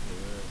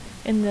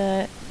 in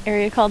the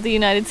area called the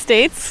United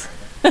States.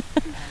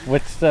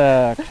 What's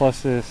the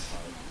closest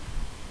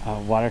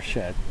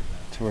watershed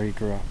to where you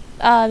grew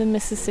up? The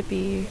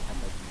Mississippi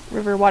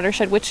River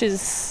watershed, which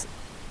is,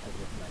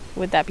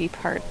 would that be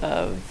part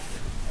of?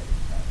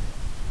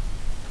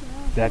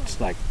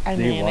 That's like I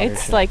the mean, watershed.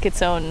 it's like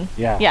its own.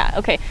 Yeah. Yeah.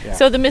 Okay. Yeah.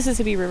 So the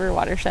Mississippi River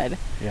watershed,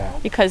 Yeah.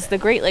 because the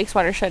Great Lakes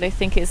watershed, I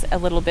think, is a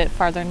little bit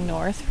farther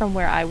north from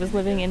where I was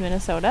living in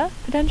Minnesota,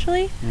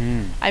 potentially.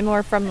 Mm. I'm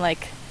more from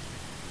like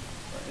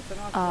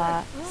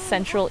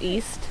central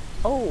east.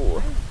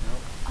 Oh,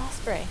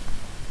 osprey.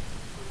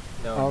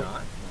 no, Oh.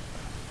 not.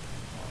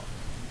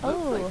 Oh,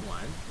 Looks like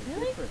one.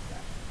 really?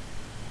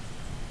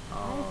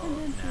 Oh,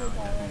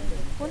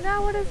 Well,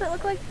 now what does it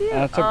look like to you?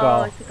 That's a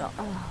gull. It's a gull.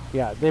 Oh.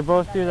 Yeah, they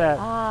both do that.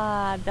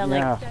 The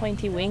Yeah. like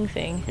pointy wing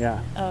thing. Yeah.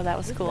 Oh, that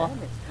was cool.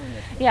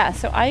 Yeah,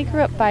 so I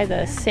grew up by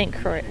the St.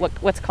 Croix,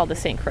 what's called the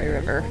St. Croix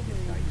River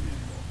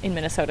in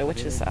Minnesota,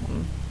 which is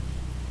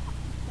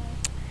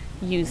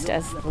used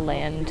as the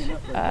land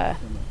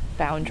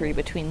boundary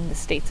between the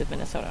states of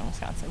Minnesota and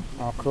Wisconsin.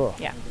 Oh, cool.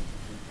 Yeah.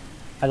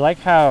 I like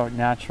how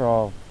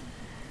natural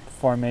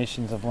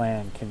formations of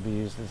land can be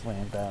used as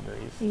land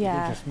boundaries.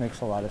 Yeah. It just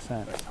makes a lot of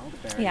sense.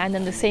 Yeah, and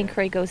then the St.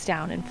 Croix goes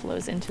down and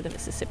flows into the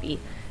Mississippi,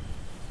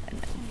 and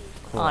then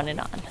Cool. on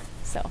and on.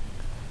 So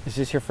Is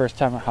this your first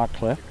time at Hawk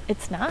Cliff?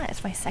 it's not.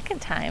 It's my second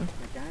time.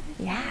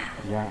 Yeah.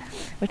 Yeah.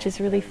 Which is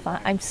really fun.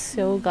 I'm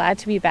so glad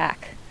to be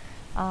back.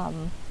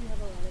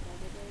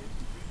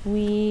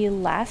 We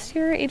last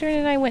year, Adrian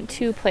and I went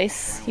to a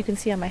place you can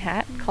see on my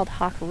hat called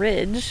Hawk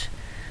Ridge.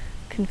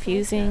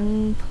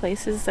 Confusing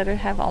places that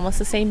have almost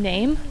the same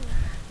name.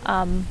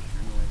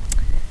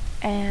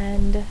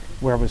 And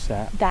Where was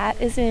that?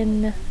 that is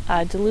in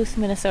Duluth,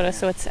 Minnesota.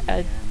 So it's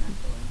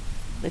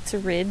a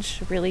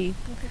ridge, really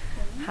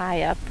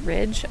high up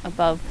ridge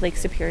above Lake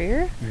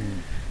Superior.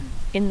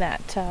 In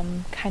that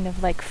kind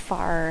of like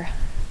far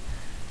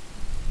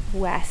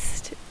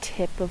west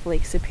tip of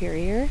Lake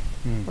Superior,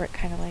 where it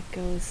kind of like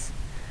goes.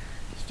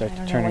 Start I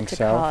don't know turning what to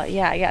call south. it.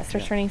 Yeah, it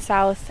starts turning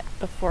south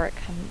before it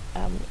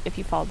if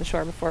you followed the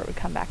shore before it would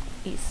come back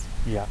east.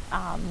 Yeah.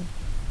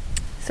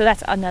 So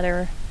that's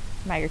another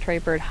migratory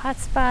bird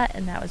hotspot,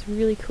 and that was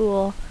really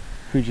cool.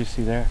 Who'd you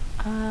see there?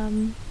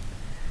 Who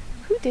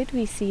did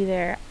we see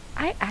there?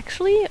 I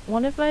actually,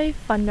 one of my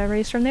fun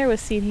memories from there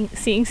was seeing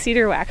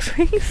cedar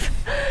waxwings.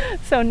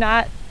 So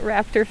not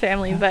raptor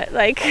family, but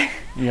like,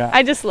 Yeah.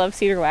 I just love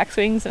cedar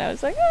waxwings, and I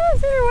was like,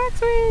 cedar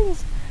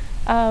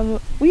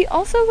waxwings. We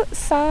also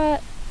saw,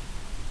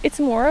 it's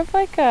more of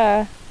like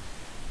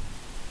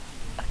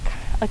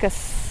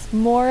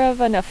more of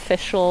an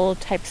official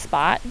type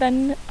spot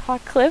than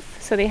Hawk Cliff.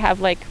 So they have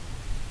like,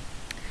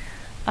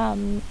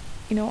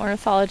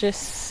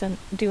 ornithologists and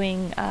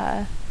doing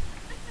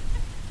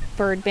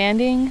bird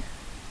banding,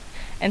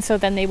 and so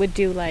then they would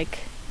do like,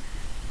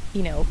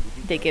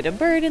 they get a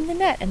bird in the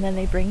net and then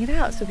they bring it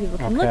out so people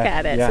can look Okay,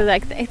 at it. yeah. So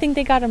like, I think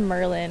they got a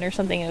merlin or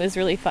something. It was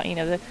really fun.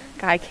 The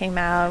guy came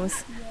out,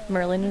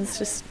 merlin was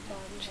just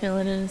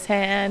chilling in his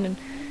hand and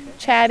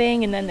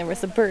chatting, and then there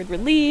was a bird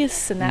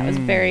release, and that was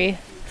very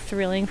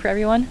thrilling for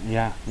everyone.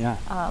 Yeah. Yeah.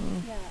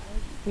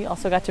 We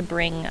also got to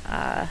bring,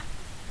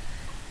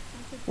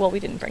 we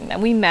didn't bring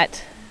them. We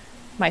met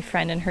my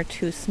friend and her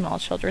two small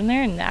children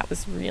there, and that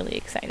was really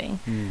exciting.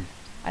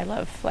 I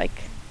love,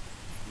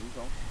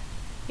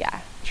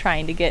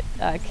 trying to get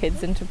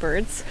kids into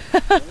birds.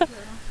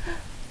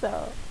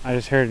 So. I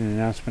just heard an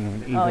announcement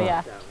of an eagle. Oh,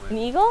 yeah. An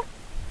eagle?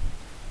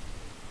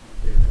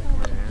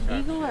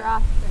 Eagle or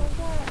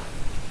osprey?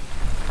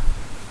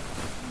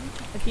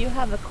 If you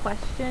have a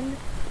question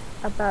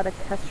about a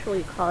kestrel,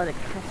 you call it a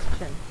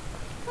question.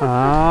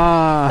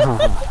 Ah.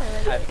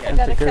 I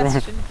got a good one.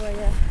 question for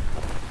you.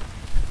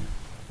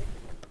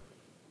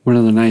 One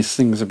of the nice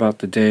things about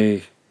the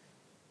day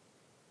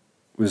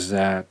was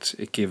that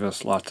it gave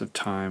us lots of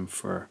time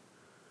for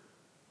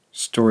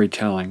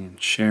storytelling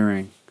and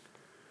sharing,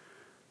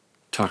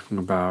 talking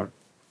about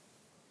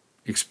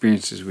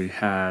experiences we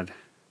had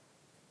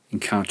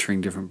encountering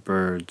different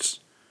birds,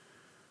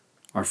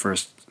 our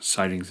first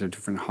sightings of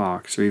different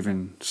hawks, or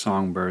even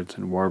songbirds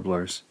and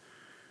warblers.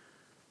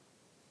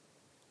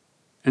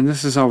 And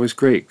this is always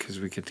great because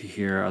we get to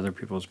hear other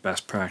people's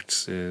best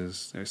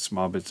practices. There's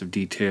small bits of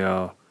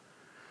detail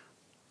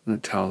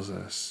that tells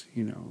us,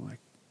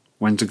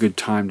 when's a good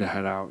time to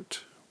head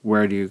out?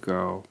 Where do you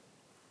go?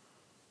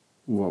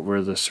 What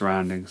were the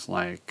surroundings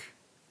like?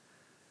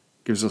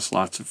 Gives us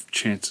lots of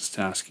chances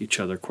to ask each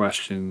other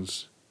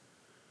questions.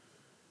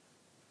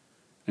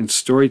 And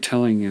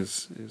storytelling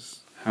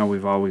is how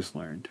we've always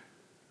learned.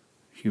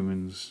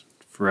 Humans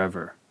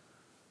forever.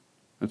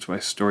 That's why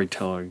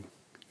storytelling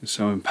is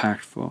so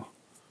impactful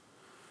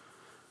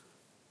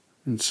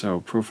and so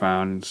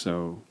profound and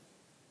so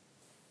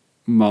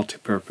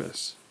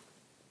multi-purpose.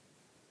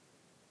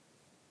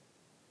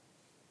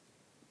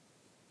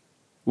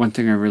 One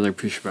thing I really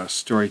appreciate about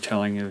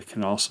storytelling is it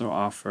can also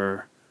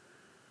offer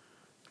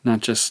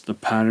not just the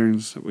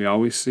patterns that we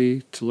always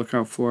see to look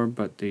out for,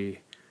 but the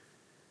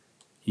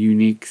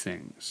unique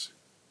things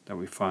that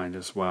we find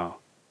as well.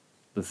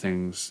 The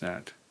things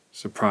that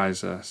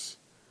surprise us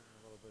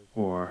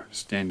or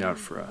stand out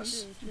for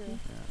us.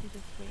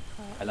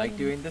 I like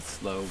doing the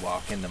slow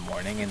walk in the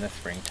morning in the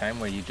springtime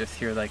where you just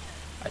hear like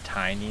a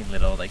tiny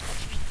little like,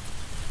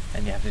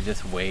 and you have to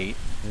just wait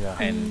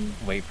and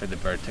wait for the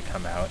bird to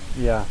come out.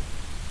 Yeah.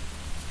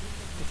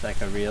 It's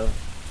like a real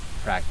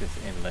practice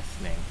in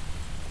listening.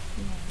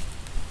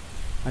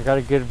 I got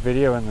a good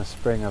video in the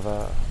spring of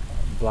a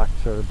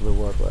black-throated blue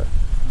warbler.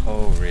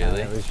 Oh,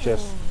 really? It was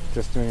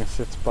just doing a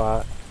sit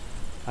spot.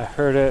 I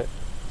heard it,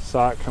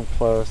 saw it come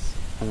close,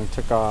 and then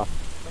took off.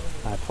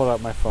 I pulled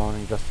out my phone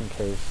and just in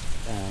case,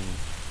 and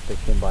they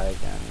came by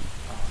again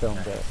and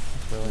filmed it.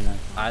 It's really nice.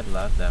 I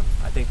love them.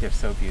 I think they're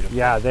so beautiful.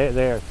 Yeah,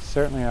 they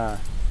certainly are.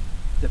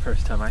 The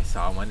first time I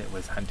saw one, it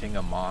was hunting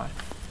a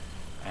moth,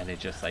 and it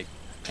just like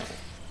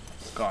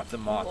got the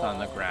moth on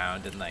the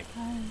ground and like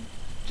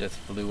just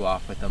flew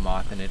off with the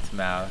moth in its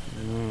mouth.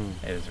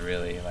 It was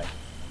really like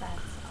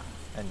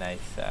a nice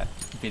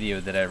video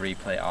that I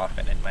replay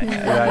often in my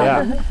head. Yeah.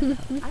 I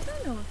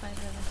don't know if I've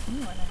ever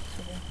seen one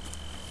actually.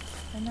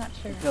 I'm not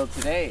sure. Until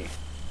today.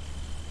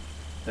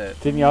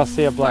 Didn't y'all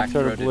see a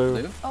black-throated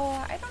blue? Oh,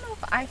 I don't know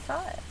if I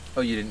saw it.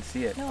 Oh, you didn't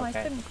see it? No, okay.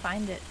 I couldn't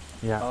find it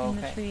Yeah. in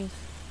the trees.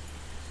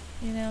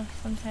 You know,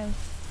 sometimes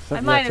So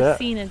I might have that's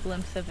it. seen a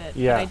glimpse of it,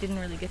 Yeah. but I didn't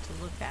really get to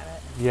look at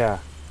it. Yeah.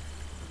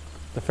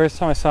 The first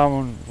time I saw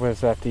one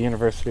was at the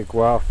University of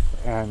Guelph,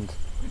 and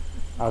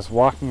I was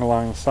walking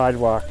along the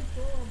sidewalk,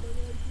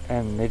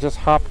 and they just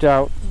hopped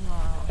out,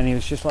 Wow. and he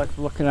was just like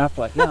looking up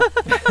like, yeah,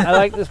 I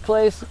like this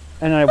place.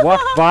 And I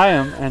walked by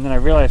him, and then I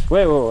realized,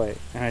 wait.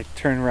 And I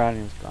turned around and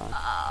he was gone.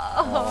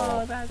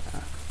 Oh, that's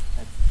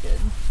good.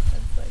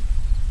 That's like.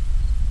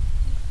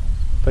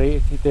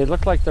 But they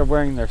look like they're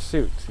wearing their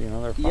suits, you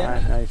know, they're fine,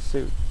 Yeah. nice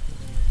suits.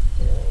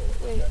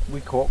 We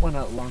caught one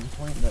at one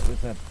point that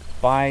was a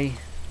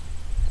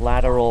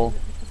bilateral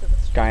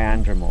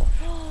diandromorph.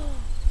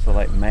 So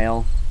like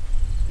male,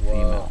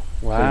 female.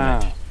 Wow.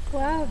 plumage.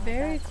 Wow,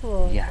 very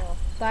cool. Yeah.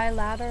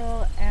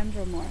 Bilateral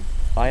andromorph.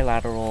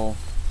 Bilateral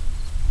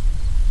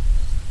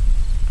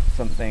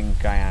something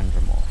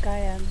diandromorph.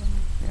 Andromorph.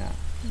 Yeah.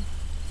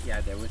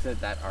 Yeah, there was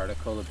that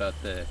article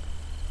about the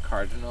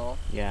cardinal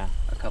Yeah.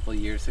 a couple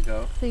years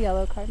ago. The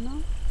yellow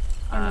cardinal?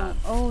 Or no?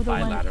 Oh, the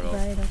bilateral.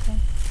 one. Right, okay.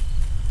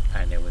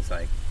 And it was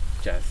like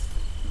just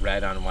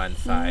red on one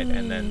side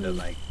and then the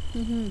like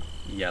Mm-hmm.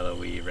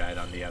 yellowy red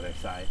on the other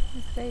side.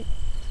 That's great.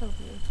 So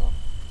beautiful.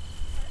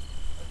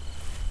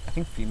 I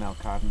think female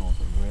cardinals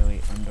are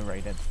really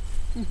underrated.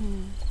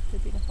 Mm-hmm. They're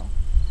beautiful.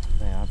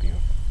 They are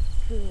beautiful.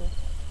 Cool.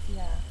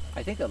 Yeah.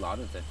 I think a lot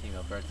of the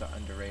female birds are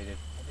underrated,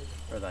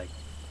 or like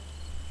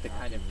the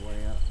kind of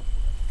Way up.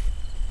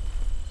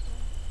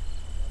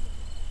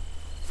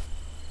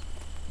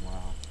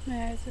 Wow.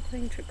 My eyes are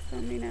playing tricks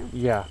on me now.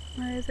 Yeah.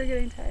 My eyes are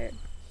getting tired.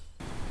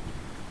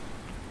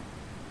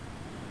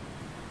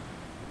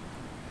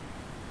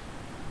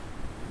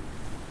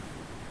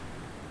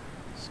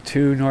 It's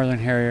two northern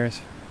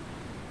harriers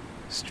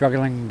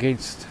struggling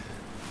against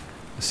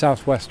the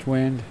southwest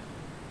wind.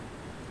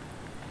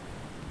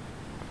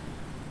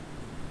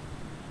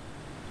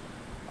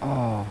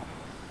 Oh,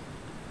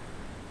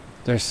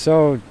 they're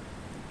so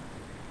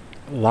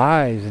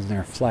live in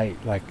their flight.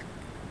 Like,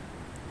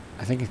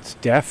 I think it's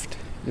deft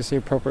is the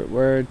appropriate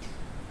word.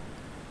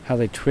 How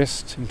they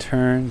twist and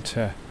turn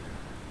to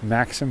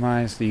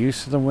maximize the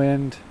use of the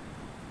wind,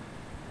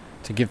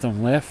 to give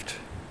them lift,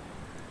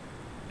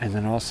 and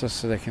then also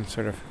so they can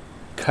sort of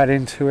cut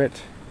into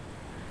it,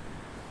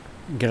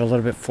 get a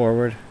little bit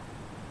forward.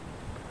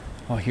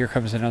 Oh, here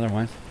comes another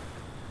one.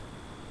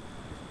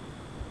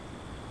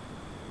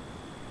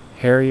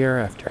 Harrier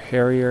after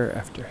harrier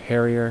after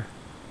harrier.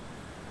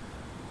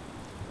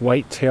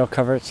 White tail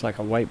cover, it's like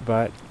a white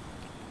butt.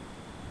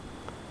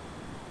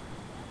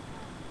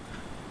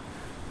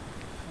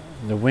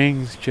 The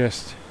wings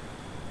just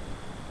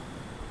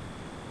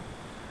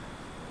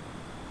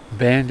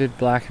banded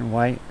black and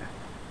white.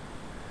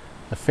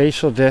 The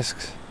facial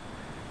discs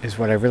is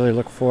what I really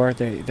look for.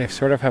 They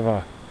sort of have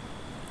a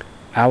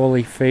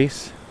owly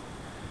face.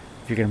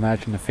 If you can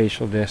imagine the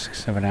facial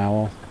discs of an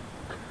owl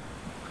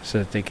so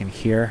that they can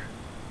hear.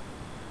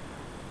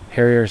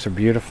 Harriers are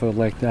beautiful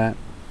like that.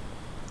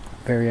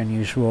 Very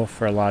unusual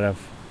for a lot of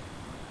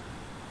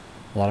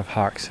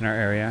hawks in our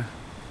area.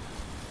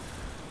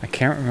 I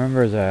can't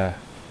remember the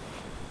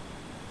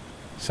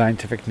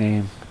scientific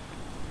name.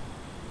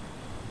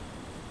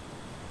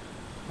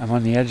 I'm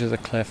on the edge of the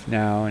cliff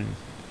now, and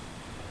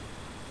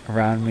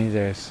around me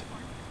there's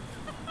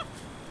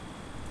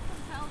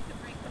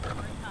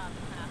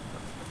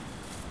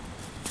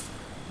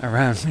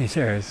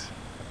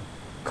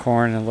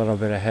corn a little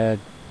bit ahead.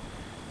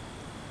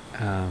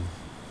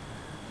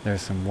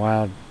 There's some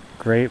wild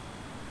grape,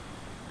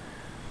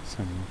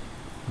 some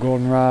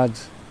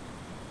goldenrods,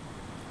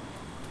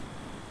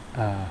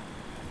 and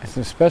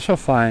some special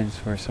finds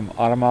for some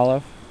autumn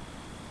olive.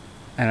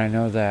 And I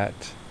know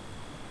that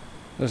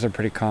those are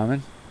pretty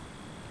common,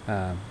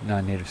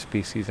 non-native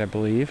species, I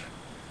believe.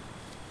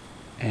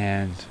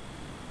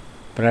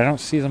 But I don't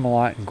see them a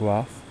lot in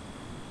Guelph.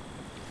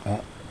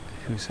 Oh,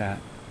 who's that?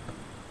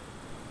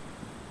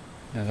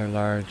 Another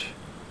large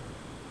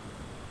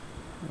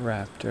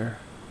raptor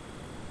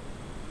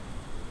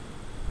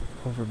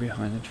over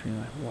behind the tree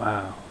line.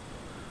 Wow.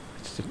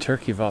 It's the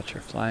turkey vulture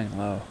flying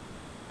low.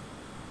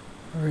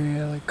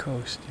 Really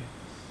coasting.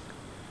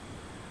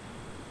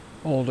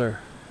 Older,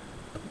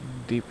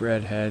 deep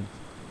red head.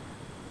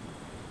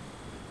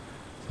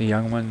 The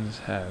young ones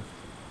have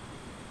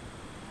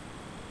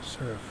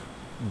sort of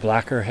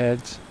blacker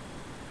heads.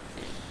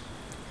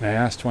 And I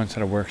asked once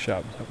at a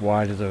workshop, like,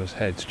 why do those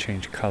heads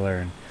change color,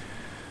 and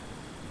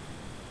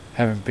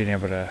haven't been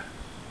able to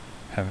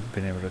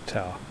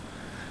tell.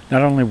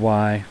 Not only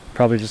why,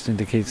 probably just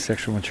indicates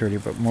sexual maturity,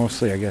 but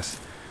mostly, I guess,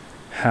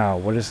 how.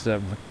 What is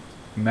the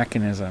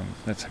mechanism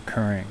that's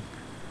occurring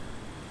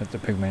that the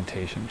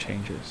pigmentation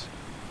changes?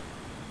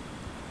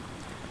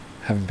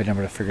 Haven't been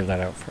able to figure that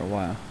out for a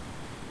while.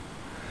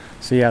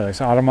 So yeah, there's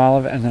autumn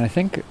olive, and then I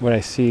think what I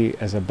see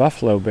as a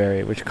buffalo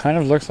berry, which kind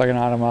of looks like an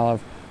autumn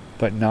olive,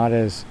 but not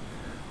as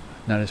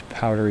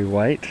powdery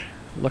white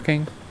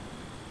looking,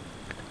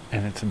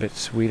 and it's a bit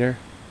sweeter,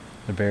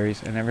 the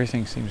berries, and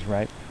everything seems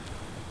ripe.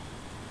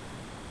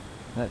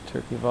 That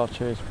turkey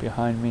vulture is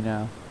behind me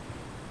now,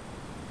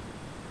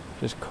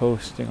 just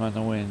coasting on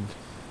the wind.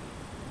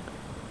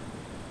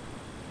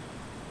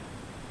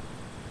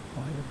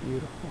 Oh, you're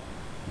beautiful.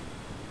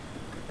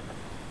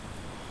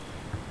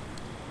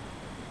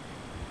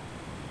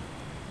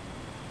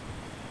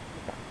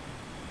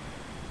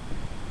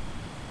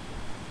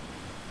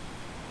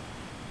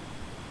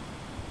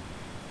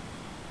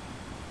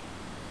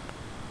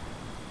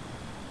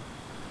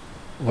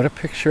 What a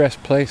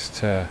picturesque place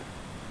to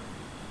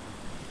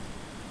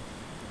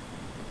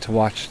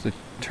watch the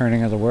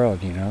turning of the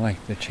world,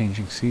 like the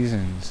changing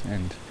seasons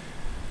and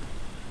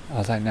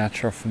all that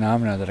natural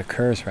phenomena that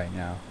occurs right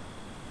now.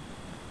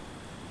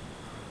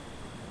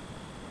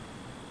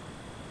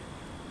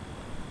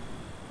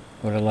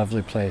 What a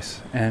lovely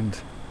place. And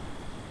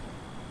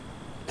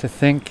to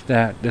think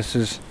that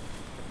this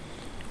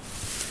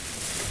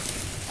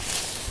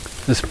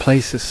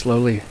place is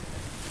slowly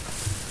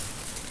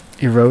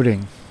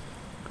eroding,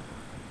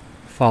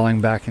 falling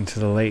back into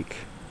the lake.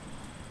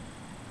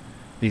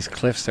 These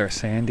cliffs are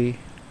sandy.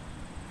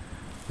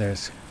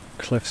 There's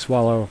cliff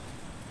swallow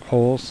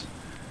holes.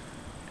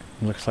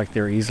 It looks like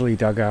they're easily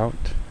dug out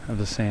of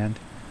the sand.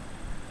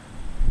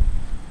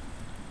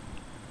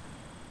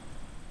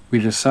 We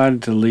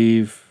decided to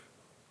leave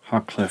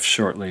Hawk Cliff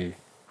shortly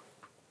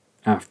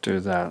after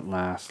that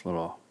last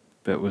little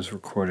bit was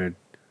recorded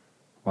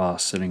while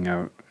sitting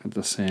out at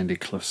the sandy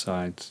cliff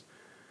sides.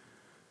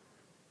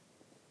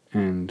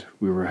 And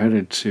we were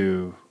headed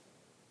to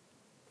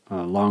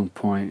Long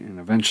Point, and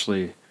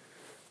eventually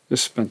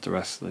just spent the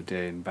rest of the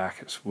day in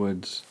Bacchus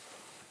Woods.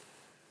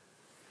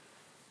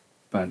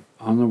 But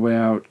on the way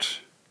out,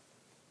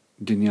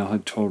 Danielle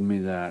had told me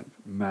that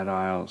Matt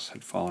Isles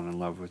had fallen in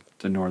love with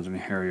the Northern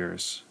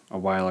Harriers a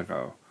while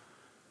ago.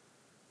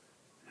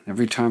 And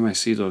every time I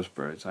see those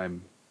birds,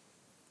 I'm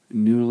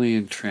newly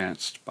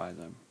entranced by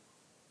them,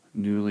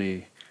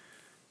 newly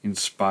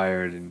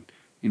inspired and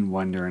in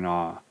wonder and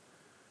awe.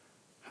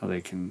 How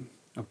they can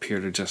appear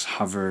to just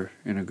hover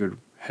in a good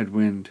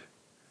headwind.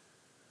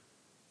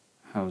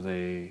 How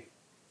they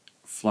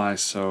fly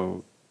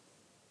so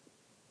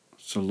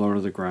low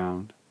to the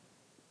ground.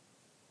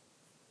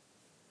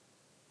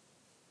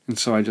 And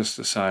so I just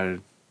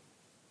decided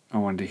I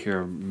wanted to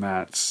hear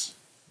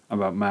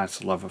about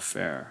Matt's love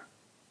affair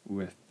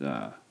with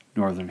the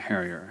Northern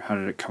Harrier. How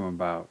did it come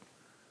about?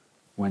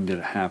 When did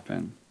it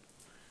happen?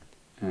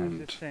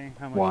 And just saying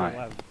how much why? I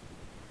love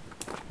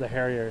the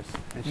Harriers.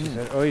 And she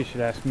said, oh, you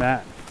should ask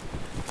Matt.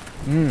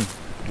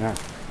 Yeah.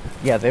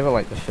 Yeah, they were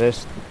like the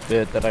first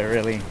bird that I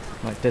really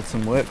did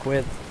some work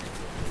with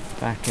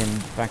back in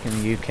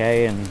the UK,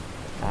 and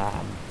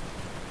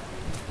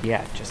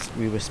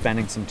we were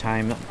spending some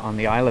time on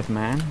the Isle of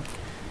Man,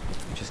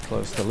 which is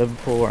close to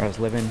Liverpool where I was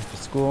living for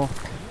school,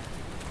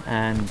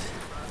 and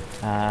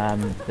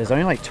there's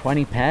only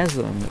 20 pairs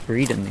of them that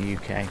breed in the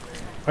UK.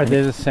 Are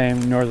they the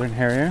same Northern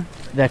Harrier?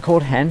 They're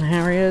called hen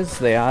harriers.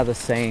 They are the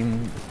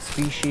same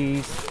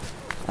species,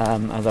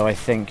 although I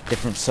think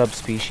different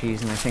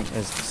subspecies, and I think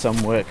there's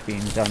some work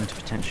being done to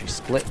potentially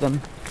split them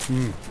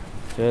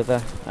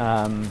further.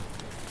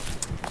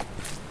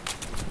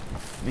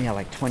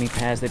 20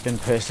 pairs. They've been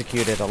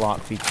persecuted a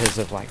lot because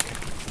of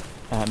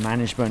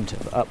management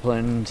of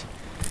upland,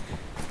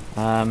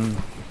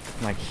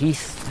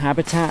 heath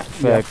habitat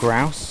for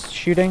grouse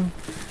shooting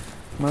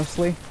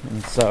mostly,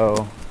 and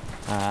so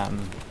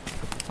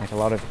a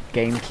lot of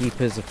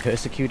gamekeepers have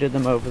persecuted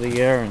them over the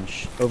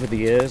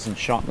years and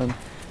shot them.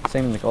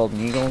 Same with the golden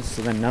eagles.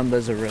 So their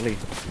numbers are really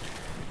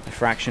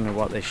fraction of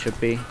what they should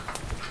be.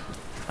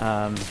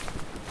 And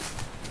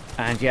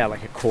yeah,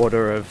 like a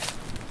quarter of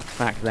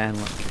back then,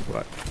 like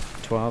what,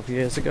 12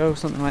 years ago,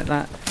 something like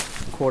that.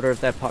 A quarter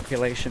of their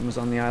population was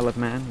on the Isle of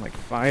Man, like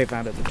 5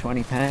 out of the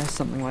 20 pairs,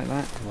 something like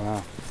that.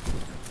 Wow.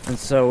 And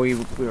so we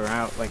were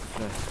out like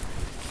for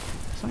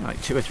something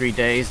like 2 or 3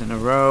 days in a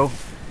row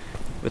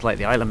with like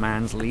the Isle of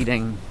Man's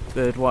leading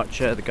bird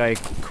watcher, the guy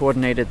who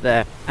coordinated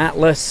their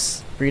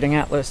atlas, breeding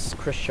atlas,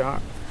 Chris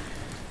Sharp,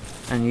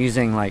 and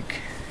using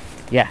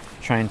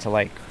trying to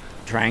like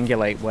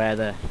triangulate where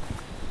the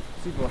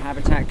suitable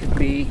habitat could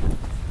be,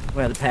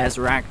 where the pairs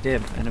were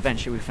active, and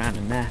eventually we found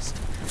a nest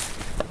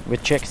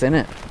with chicks in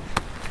it.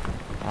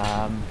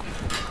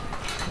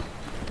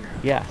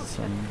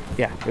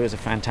 It was a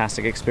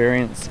fantastic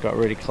experience. Got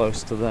really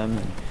close to them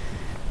and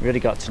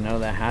really got to know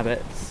their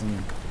habits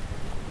and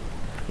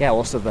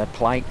also their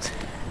plight,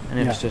 and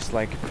it was just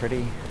like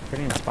pretty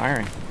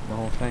inspiring, the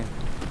whole thing.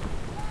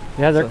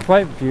 Yeah, they're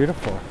quite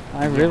beautiful.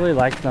 I really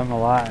like them a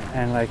lot,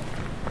 and like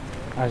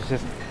I was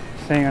just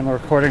saying on the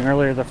recording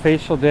earlier, the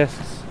facial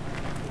discs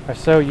are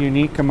so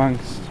unique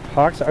amongst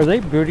hawks. Are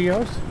they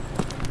Budios?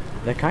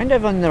 They're kind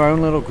of in their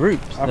own little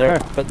groups, okay.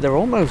 But they're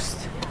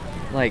almost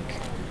like,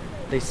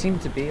 they seem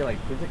to be like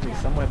physically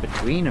somewhere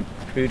between a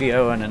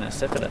Budio and an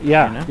accipiter.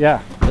 Yeah, you know?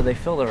 yeah. But they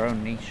fill their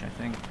own niche, I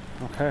think.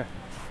 Okay.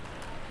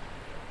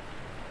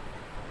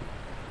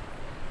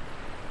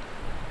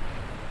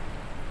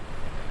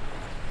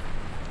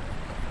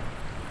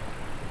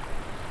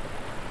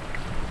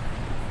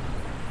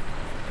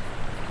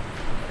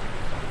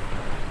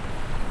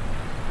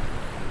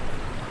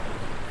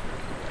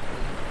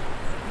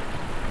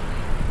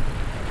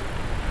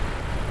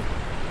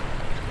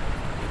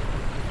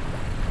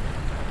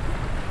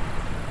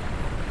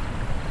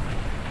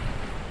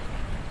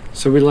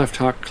 So we left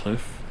Hawk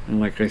Cliff,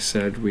 and like I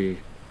said, we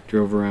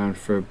drove around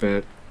for a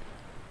bit,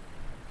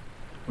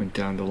 went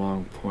down to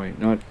Long Point,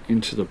 not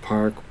into the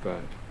park,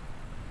 but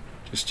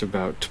just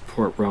about to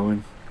Port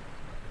Rowan,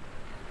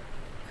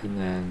 and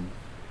then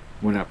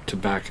went up to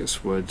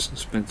Bacchus Woods and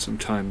spent some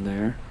time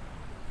there,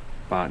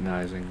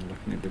 botanizing,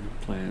 looking at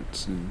different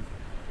plants, and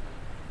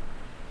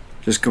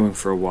just going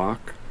for a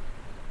walk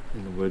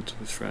in the woods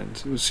with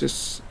friends. It was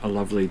just a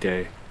lovely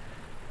day.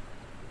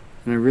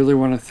 And I really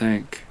want to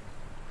thank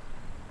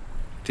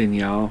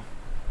Danielle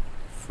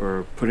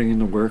for putting in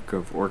the work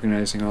of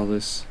organizing all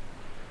this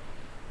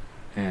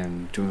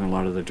and doing a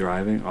lot of the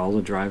driving, all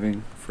the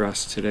driving for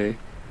us today.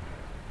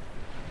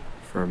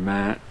 For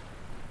Matt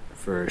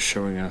for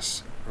showing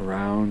us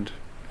around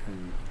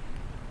and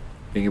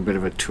being a bit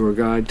of a tour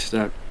guide to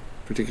that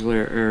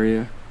particular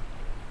area.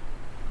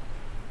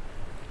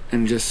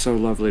 And just so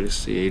lovely to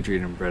see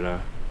Adrian and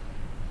Britta.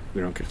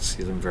 We don't get to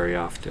see them very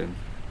often.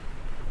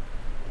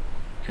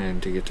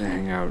 And to get to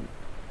hang out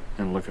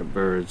and look at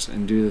birds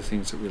and do the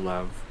things that we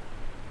love,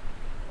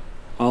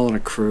 all in a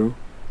crew.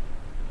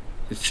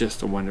 It's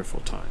just a wonderful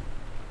time.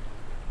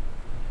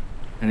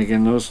 And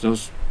again,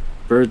 those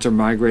birds are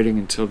migrating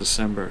until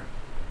December.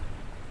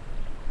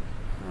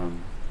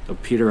 They'll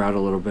peter out a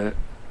little bit.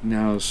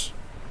 Now's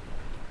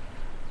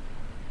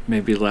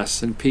maybe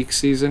less than peak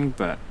season,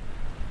 but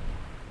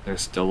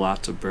there's still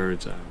lots of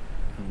birds out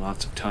and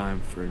lots of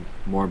time for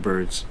more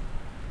birds.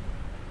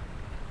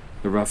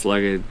 The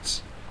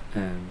rough-leggeds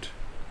and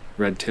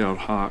red-tailed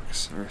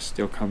hawks are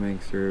still coming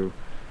through.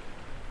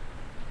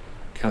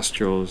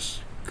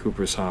 Kestrels,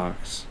 Cooper's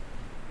hawks,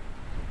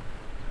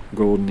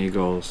 golden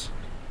eagles,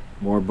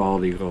 more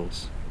bald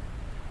eagles.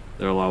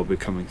 They'll all be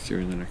coming through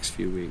in the next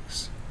few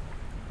weeks.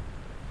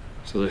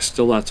 So there's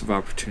still lots of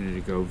opportunity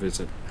to go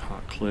visit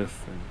Hawk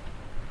Cliff and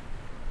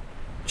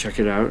check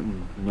it out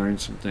and learn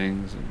some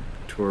things and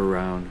tour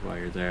around while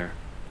you're there.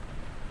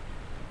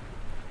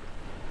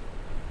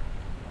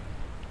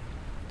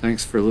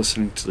 Thanks for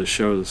listening to the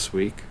show this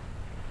week.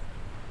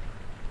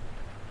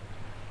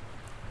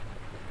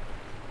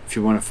 If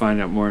you want to find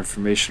out more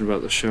information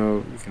about the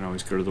show, you can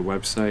always go to the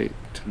website,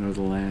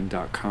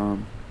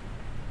 toknowtheland.com,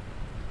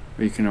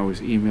 or you can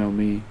always email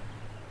me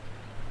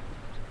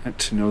at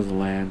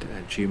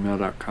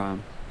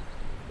toknowtheland@gmail.com.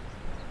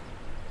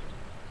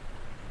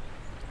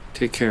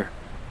 Take care.